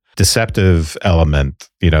the deceptive element,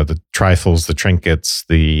 the trifles, the trinkets,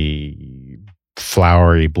 the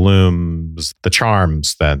flowery blooms, the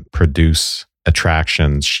charms that produce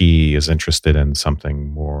attractions. She is interested in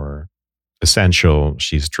something more essential.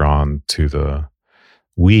 She's drawn to the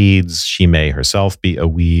weeds. She may herself be a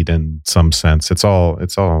weed in some sense. It's all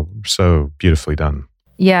so beautifully done.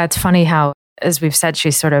 Yeah, it's funny how, as we've said,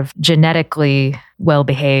 she's sort of genetically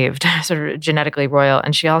well-behaved, sort of genetically royal.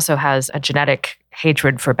 And she also has a genetic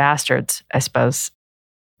hatred for bastards, I suppose,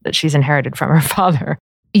 that she's inherited from her father.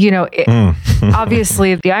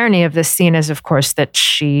 Obviously, the irony of this scene is, of course, that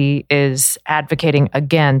she is advocating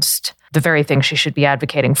against the very thing she should be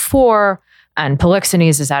advocating for, and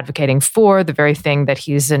Polixenes is advocating for the very thing that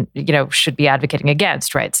he's, should be advocating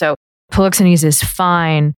against, right? So Polixenes is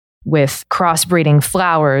fine with crossbreeding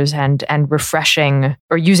flowers and refreshing,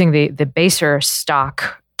 or using the baser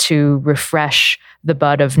stock to refresh the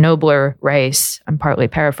bud of nobler race. I'm partly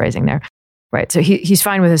paraphrasing there, right? So he's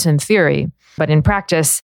fine with this in theory. But in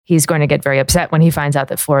practice, he's going to get very upset when he finds out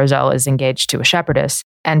that Florizel is engaged to a shepherdess.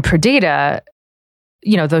 And Perdita,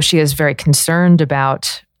 though she is very concerned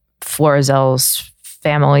about Florizel's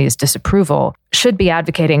family's disapproval, should be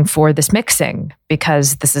advocating for this mixing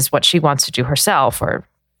because this is what she wants to do herself, or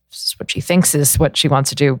this is what she thinks is what she wants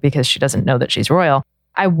to do because she doesn't know that she's royal.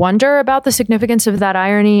 I wonder about the significance of that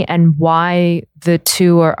irony and why the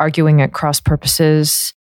two are arguing at cross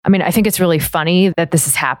purposes. I mean, I think it's really funny that this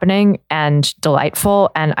is happening and delightful.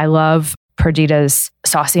 And I love Perdita's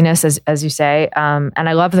sauciness, as you say. And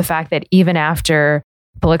I love the fact that even after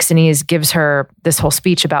Polixenes gives her this whole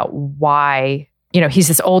speech about why, he's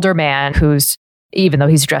this older man who's, even though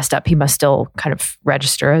he's dressed up, he must still kind of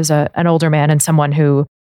register as an older man and someone who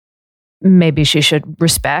maybe she should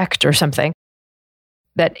respect or something.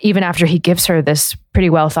 That even after he gives her this pretty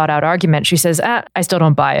well thought out argument, she says, I still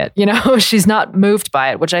don't buy it. She's not moved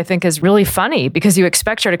by it, which I think is really funny because you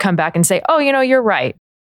expect her to come back and say, oh, you're right.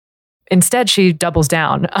 Instead, she doubles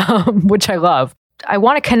down, which I love. I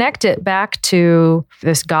want to connect it back to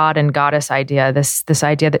this god and goddess idea, this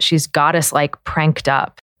idea that she's goddess-like pranked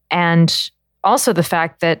up. And also the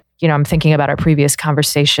fact that, I'm thinking about our previous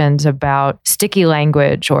conversations about sticky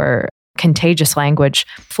language or contagious language.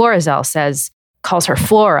 Florizel calls her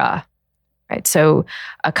Flora, right? So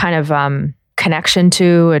a kind of connection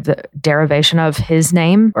to the derivation of his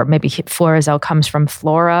name, or maybe Florizel comes from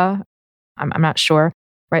Flora. I'm not sure,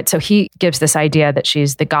 right? So he gives this idea that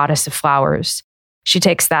she's the goddess of flowers. She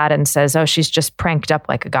takes that and says, oh, she's just pranked up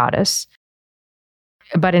like a goddess.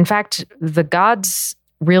 But in fact, the gods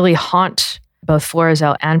really haunt both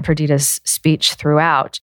Florizel and Perdita's speech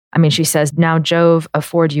throughout. I mean, she says, now Jove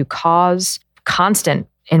afford you cause, constant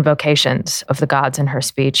invocations of the gods in her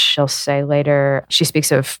speech. She'll say later, she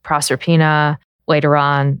speaks of Proserpina later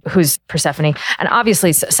on, who's Persephone. And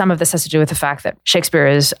obviously, some of this has to do with the fact that Shakespeare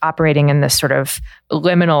is operating in this sort of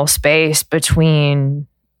liminal space between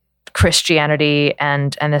Christianity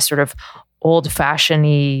and this sort of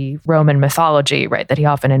old-fashioned Roman mythology, right, that he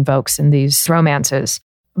often invokes in these romances.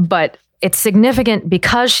 But it's significant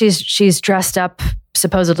because she's dressed up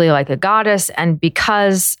supposedly like a goddess, and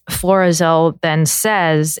because Florizel then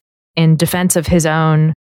says, in defense of his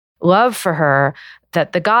own love for her,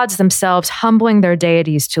 that the gods themselves, humbling their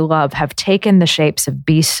deities to love, have taken the shapes of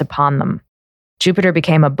beasts upon them. Jupiter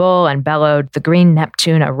became a bull and bellowed, the green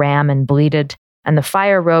Neptune a ram and bleated, and the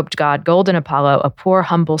fire-robed god golden Apollo a poor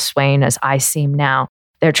humble swain as I seem now.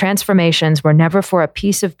 Their transformations were never for a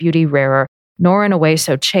piece of beauty rarer, nor in a way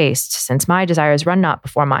so chaste, since my desires run not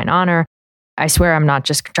before mine honor. I swear I'm not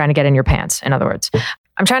just trying to get in your pants, in other words.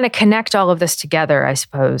 I'm trying to connect all of this together, I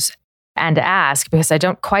suppose, and ask, because I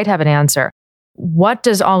don't quite have an answer, what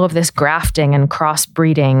does all of this grafting and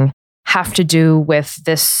crossbreeding have to do with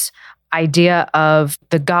this idea of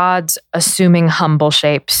the gods assuming humble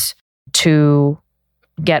shapes to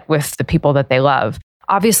get with the people that they love?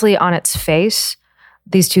 Obviously, on its face,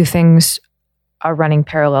 these two things are running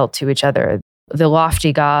parallel to each other. The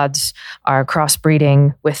lofty gods are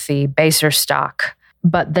crossbreeding with the baser stock,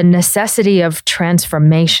 but the necessity of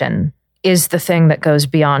transformation is the thing that goes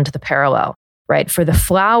beyond the parallel, right? For the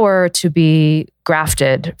flower to be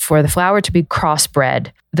grafted, for the flower to be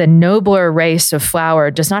crossbred, the nobler race of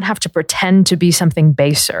flower does not have to pretend to be something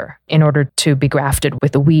baser in order to be grafted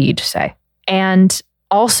with a weed, say. And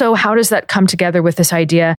also, how does that come together with this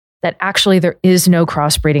idea that actually there is no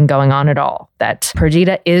crossbreeding going on at all, that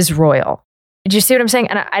Perdita is royal? Do you see what I'm saying?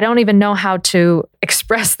 And I don't even know how to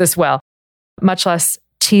express this well, much less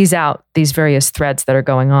tease out these various threads that are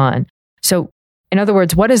going on. So, in other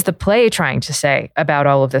words, what is the play trying to say about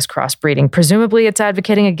all of this crossbreeding? Presumably it's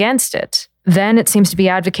advocating against it. Then it seems to be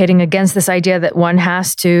advocating against this idea that one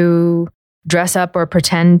has to dress up or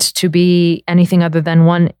pretend to be anything other than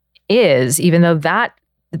one is, even though that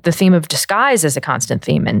the theme of disguise is a constant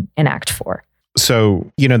theme in Act 4. So,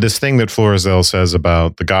 this thing that Florizel says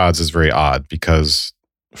about the gods is very odd because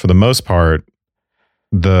for the most part,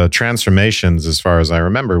 the transformations, as far as I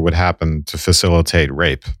remember, would happen to facilitate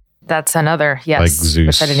rape. That's another, yes. Like Zeus.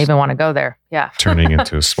 Which I didn't even want to go there. Yeah. Turning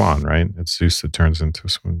into a swan, right? It's Zeus that turns into a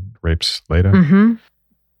swan, rapes Leda. Mm-hmm.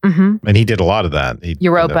 Mm-hmm. And he did a lot of that.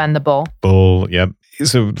 Europa and the bull. Bull, yep.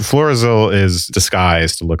 So Florizel is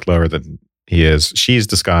disguised to look lower than he is. She's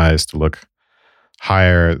disguised to look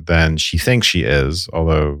higher than she thinks she is,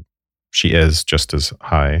 although she is just as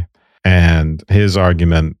high. And his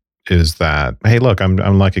argument is that, hey, look, I'm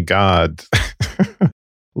like a god,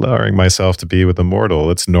 lowering myself to be with a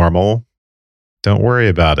mortal. It's normal. Don't worry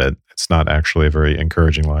about it. It's not actually a very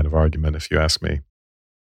encouraging line of argument, if you ask me.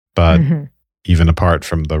 But even apart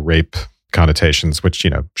from the rape connotations, which,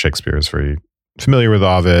 Shakespeare is very familiar with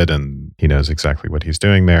Ovid and he knows exactly what he's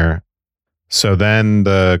doing there. So then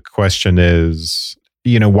the question is,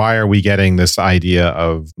 why are we getting this idea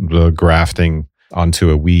of the grafting onto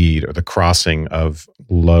a weed or the crossing of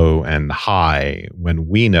low and high when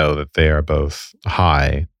we know that they are both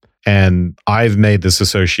high? And I've made this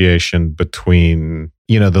association between,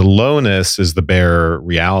 the lowness is the bare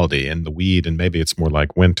reality in the weed, and maybe it's more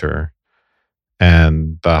like winter.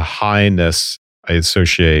 And the highness I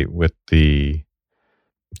associate with the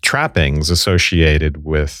trappings associated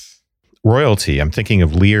with royalty. I'm thinking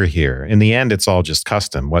of Lear here. In the end, it's all just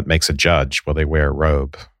custom. What makes a judge? Well, they wear a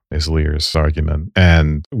robe, is Lear's argument.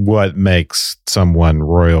 And what makes someone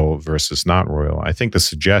royal versus not royal? I think the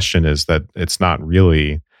suggestion is that it's not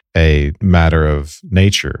really a matter of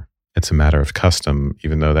nature. It's a matter of custom,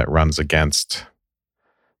 even though that runs against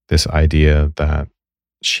this idea that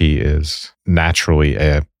she is naturally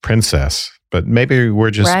a princess. But maybe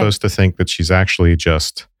we're just supposed to think that she's actually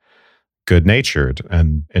just good-natured.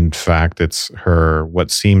 And in fact, it's her,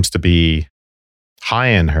 what seems to be high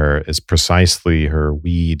in her is precisely her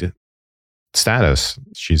weed status.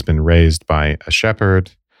 She's been raised by a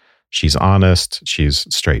shepherd. She's honest. She's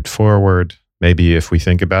straightforward. Maybe if we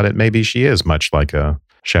think about it, maybe she is much like a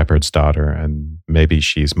shepherd's daughter, and maybe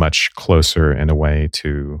she's much closer in a way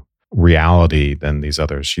to reality than these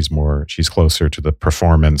others. She's closer to the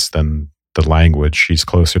performance than the language. She's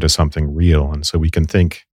closer to something real. And so we can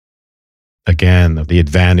think again of the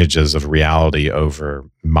advantages of reality over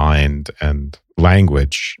mind and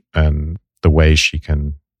language and the way she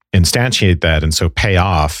can instantiate that and so pay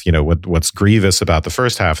off. What's grievous about the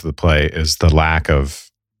first half of the play is the lack of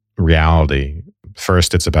reality.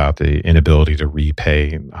 First, it's about the inability to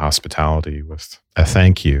repay hospitality with a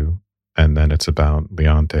thank you. And then it's about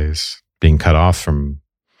Leontes being cut off from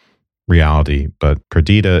reality. But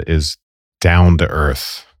Perdita is down to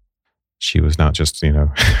earth. She was not just,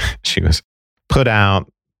 she was put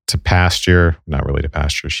out to pasture, not really to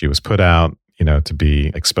pasture. She was put out, to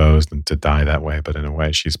be exposed and to die that way. But in a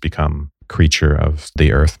way, she's become a creature of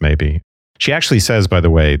the earth, maybe. She actually says, by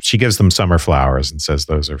the way, she gives them summer flowers and says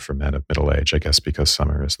those are for men of middle age, I guess, because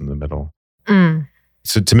summer is in the middle.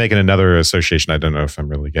 So to make another association, I don't know if I'm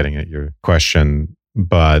really getting at your question,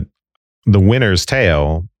 but the Winter's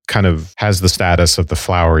Tale kind of has the status of the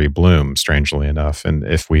flowery bloom, strangely enough. And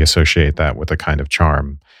if we associate that with a kind of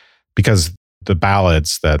charm, because the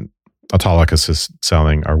ballads that Autolycus is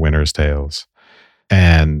selling are Winter's Tales.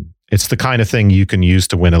 And it's the kind of thing you can use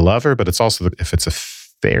to win a lover, but it's also, if it's a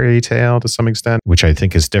fairy tale to some extent, which I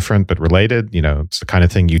think is different but related. It's the kind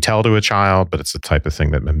of thing you tell to a child, but it's the type of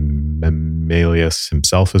thing that Mamelius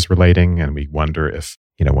himself is relating. And we wonder if,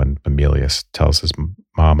 when Mamelius tells his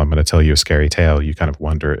mom, I'm going to tell you a scary tale, you kind of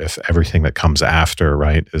wonder if everything that comes after,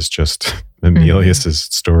 right, is just Mamelius's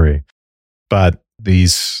story. But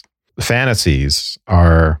these fantasies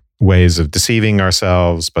are ways of deceiving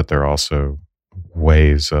ourselves, but they're also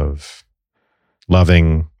ways of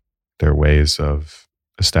loving. They're ways of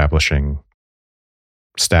establishing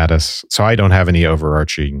status. So I don't have any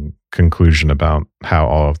overarching conclusion about how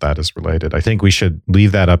all of that is related. I think we should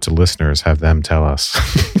leave that up to listeners, have them tell us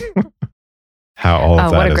how all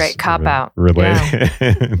of that is what a great cop-out. Related.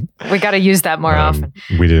 Yeah. We got to use that more often.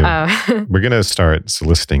 We do. We're going to start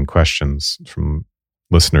soliciting questions from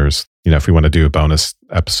listeners. If we want to do a bonus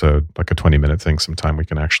episode, like a 20-minute thing sometime, we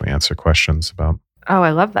can actually answer questions about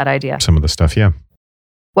I love that idea. Some of the stuff, yeah.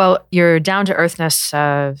 Well, your down-to-earthness,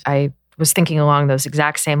 I was thinking along those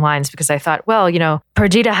exact same lines because I thought,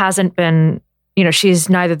 Perdita hasn't been, she's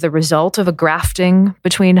neither the result of a grafting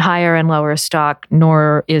between higher and lower stock,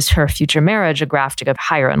 nor is her future marriage a grafting of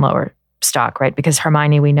higher and lower stock, right? Because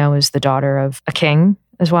Hermione, we know, is the daughter of a king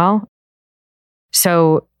as well.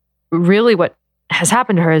 So really what has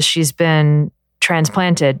happened to her is she's been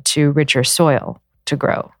transplanted to richer soil to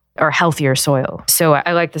grow, or healthier soil. So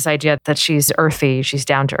I like this idea that she's earthy, she's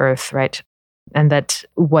down to earth, right? And that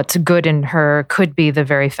what's good in her could be the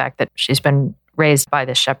very fact that she's been raised by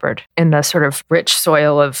this shepherd in the sort of rich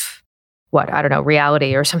soil of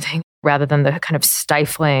reality or something, rather than the kind of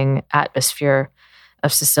stifling atmosphere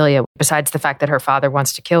of Sicilia. Besides the fact that her father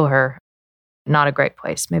wants to kill her, not a great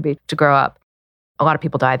place maybe to grow up. A lot of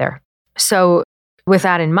people die there. So with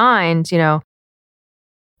that in mind,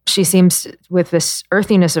 she seems, with this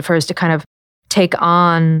earthiness of hers, to kind of take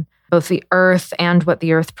on both the earth and what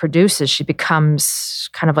the earth produces. She becomes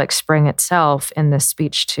kind of like spring itself in this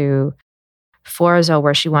speech to Florizel,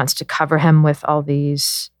 where she wants to cover him with all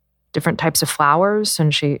these different types of flowers.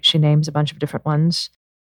 And she names a bunch of different ones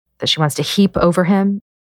that she wants to heap over him.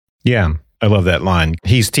 Yeah, I love that line.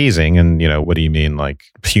 He's teasing, and, what do you mean? Like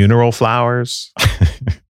funeral flowers?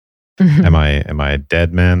 Am I a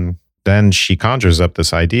dead man? Then she conjures up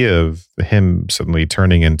this idea of him suddenly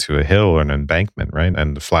turning into a hill or an embankment, right?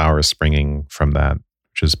 And the flowers springing from that,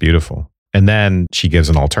 which is beautiful. And then she gives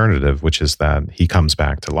an alternative, which is that he comes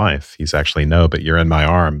back to life. He's actually, no, but you're in my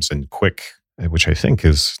arms and quick, which I think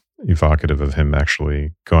is evocative of him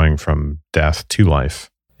actually going from death to life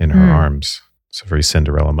in her arms. It's a very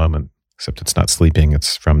Cinderella moment, except it's not sleeping,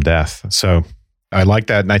 it's from death. So I like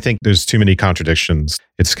that. And I think there's too many contradictions.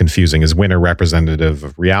 It's confusing. Is winter representative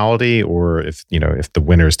of reality? Or if the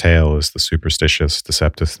Winter's Tale is the superstitious,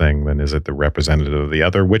 deceptive thing, then is it the representative of the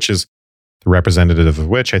other? Which is the representative of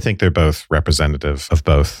which? I think they're both representative of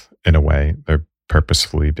both in a way. They're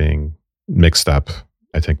purposefully being mixed up.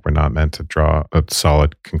 I think we're not meant to draw a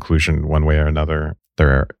solid conclusion one way or another.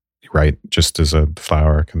 They're right. Just as a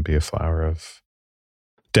flower can be a flower of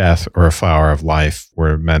death or a flower of life,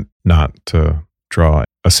 we're meant not to draw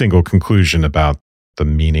a single conclusion about the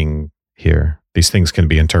meaning here. These things can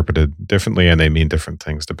be interpreted differently, and they mean different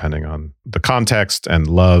things depending on the context. And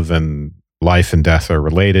love and life and death are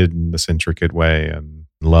related in this intricate way. And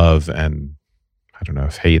love and, I don't know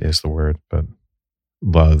if hate is the word, but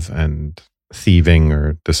love and thieving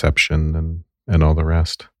or deception and all the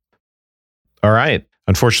rest. All right.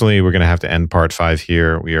 Unfortunately, we're going to have to end part 5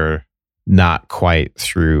 here. We are not quite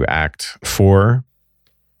through Act 4.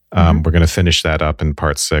 We're going to finish that up in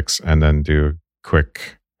part 6 and then do a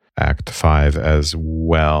quick Act 5 as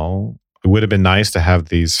well. It would have been nice to have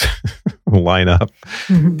these line up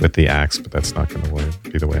with the acts, but that's not going to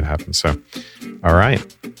be the way it happens. So, all right.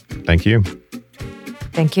 Thank you.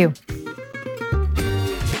 Thank you.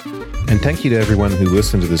 And thank you to everyone who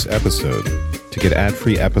listened to this episode. To get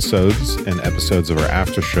ad-free episodes and episodes of our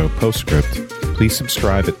after show postscript, please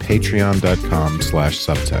subscribe at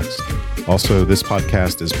patreon.com/subtext. Also, this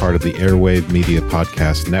podcast is part of the Airwave Media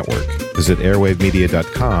Podcast Network. Visit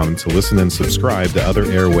airwavemedia.com to listen and subscribe to other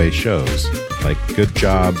Airwave shows, like Good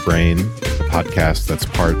Job Brain, a podcast that's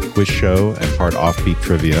part quiz show and part offbeat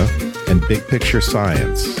trivia, and Big Picture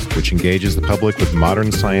Science, which engages the public with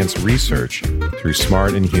modern science research through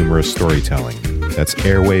smart and humorous storytelling. That's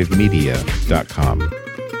airwavemedia.com.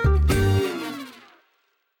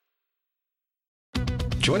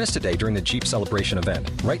 Join us today during the Jeep Celebration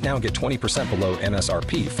event. Right now, get 20% below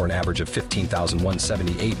MSRP for an average of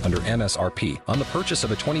 $15,178 under MSRP on the purchase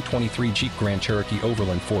of a 2023 Jeep Grand Cherokee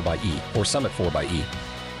Overland 4xE or Summit 4xE.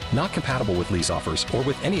 Not compatible with lease offers or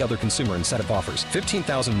with any other consumer incentive offers.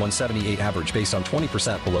 $15,178 average based on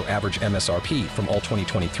 20% below average MSRP from all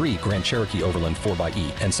 2023 Grand Cherokee Overland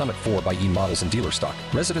 4xE and Summit 4xE models in dealer stock.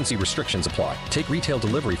 Residency restrictions apply. Take retail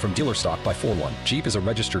delivery from dealer stock by 4/1. Jeep is a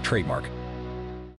registered trademark.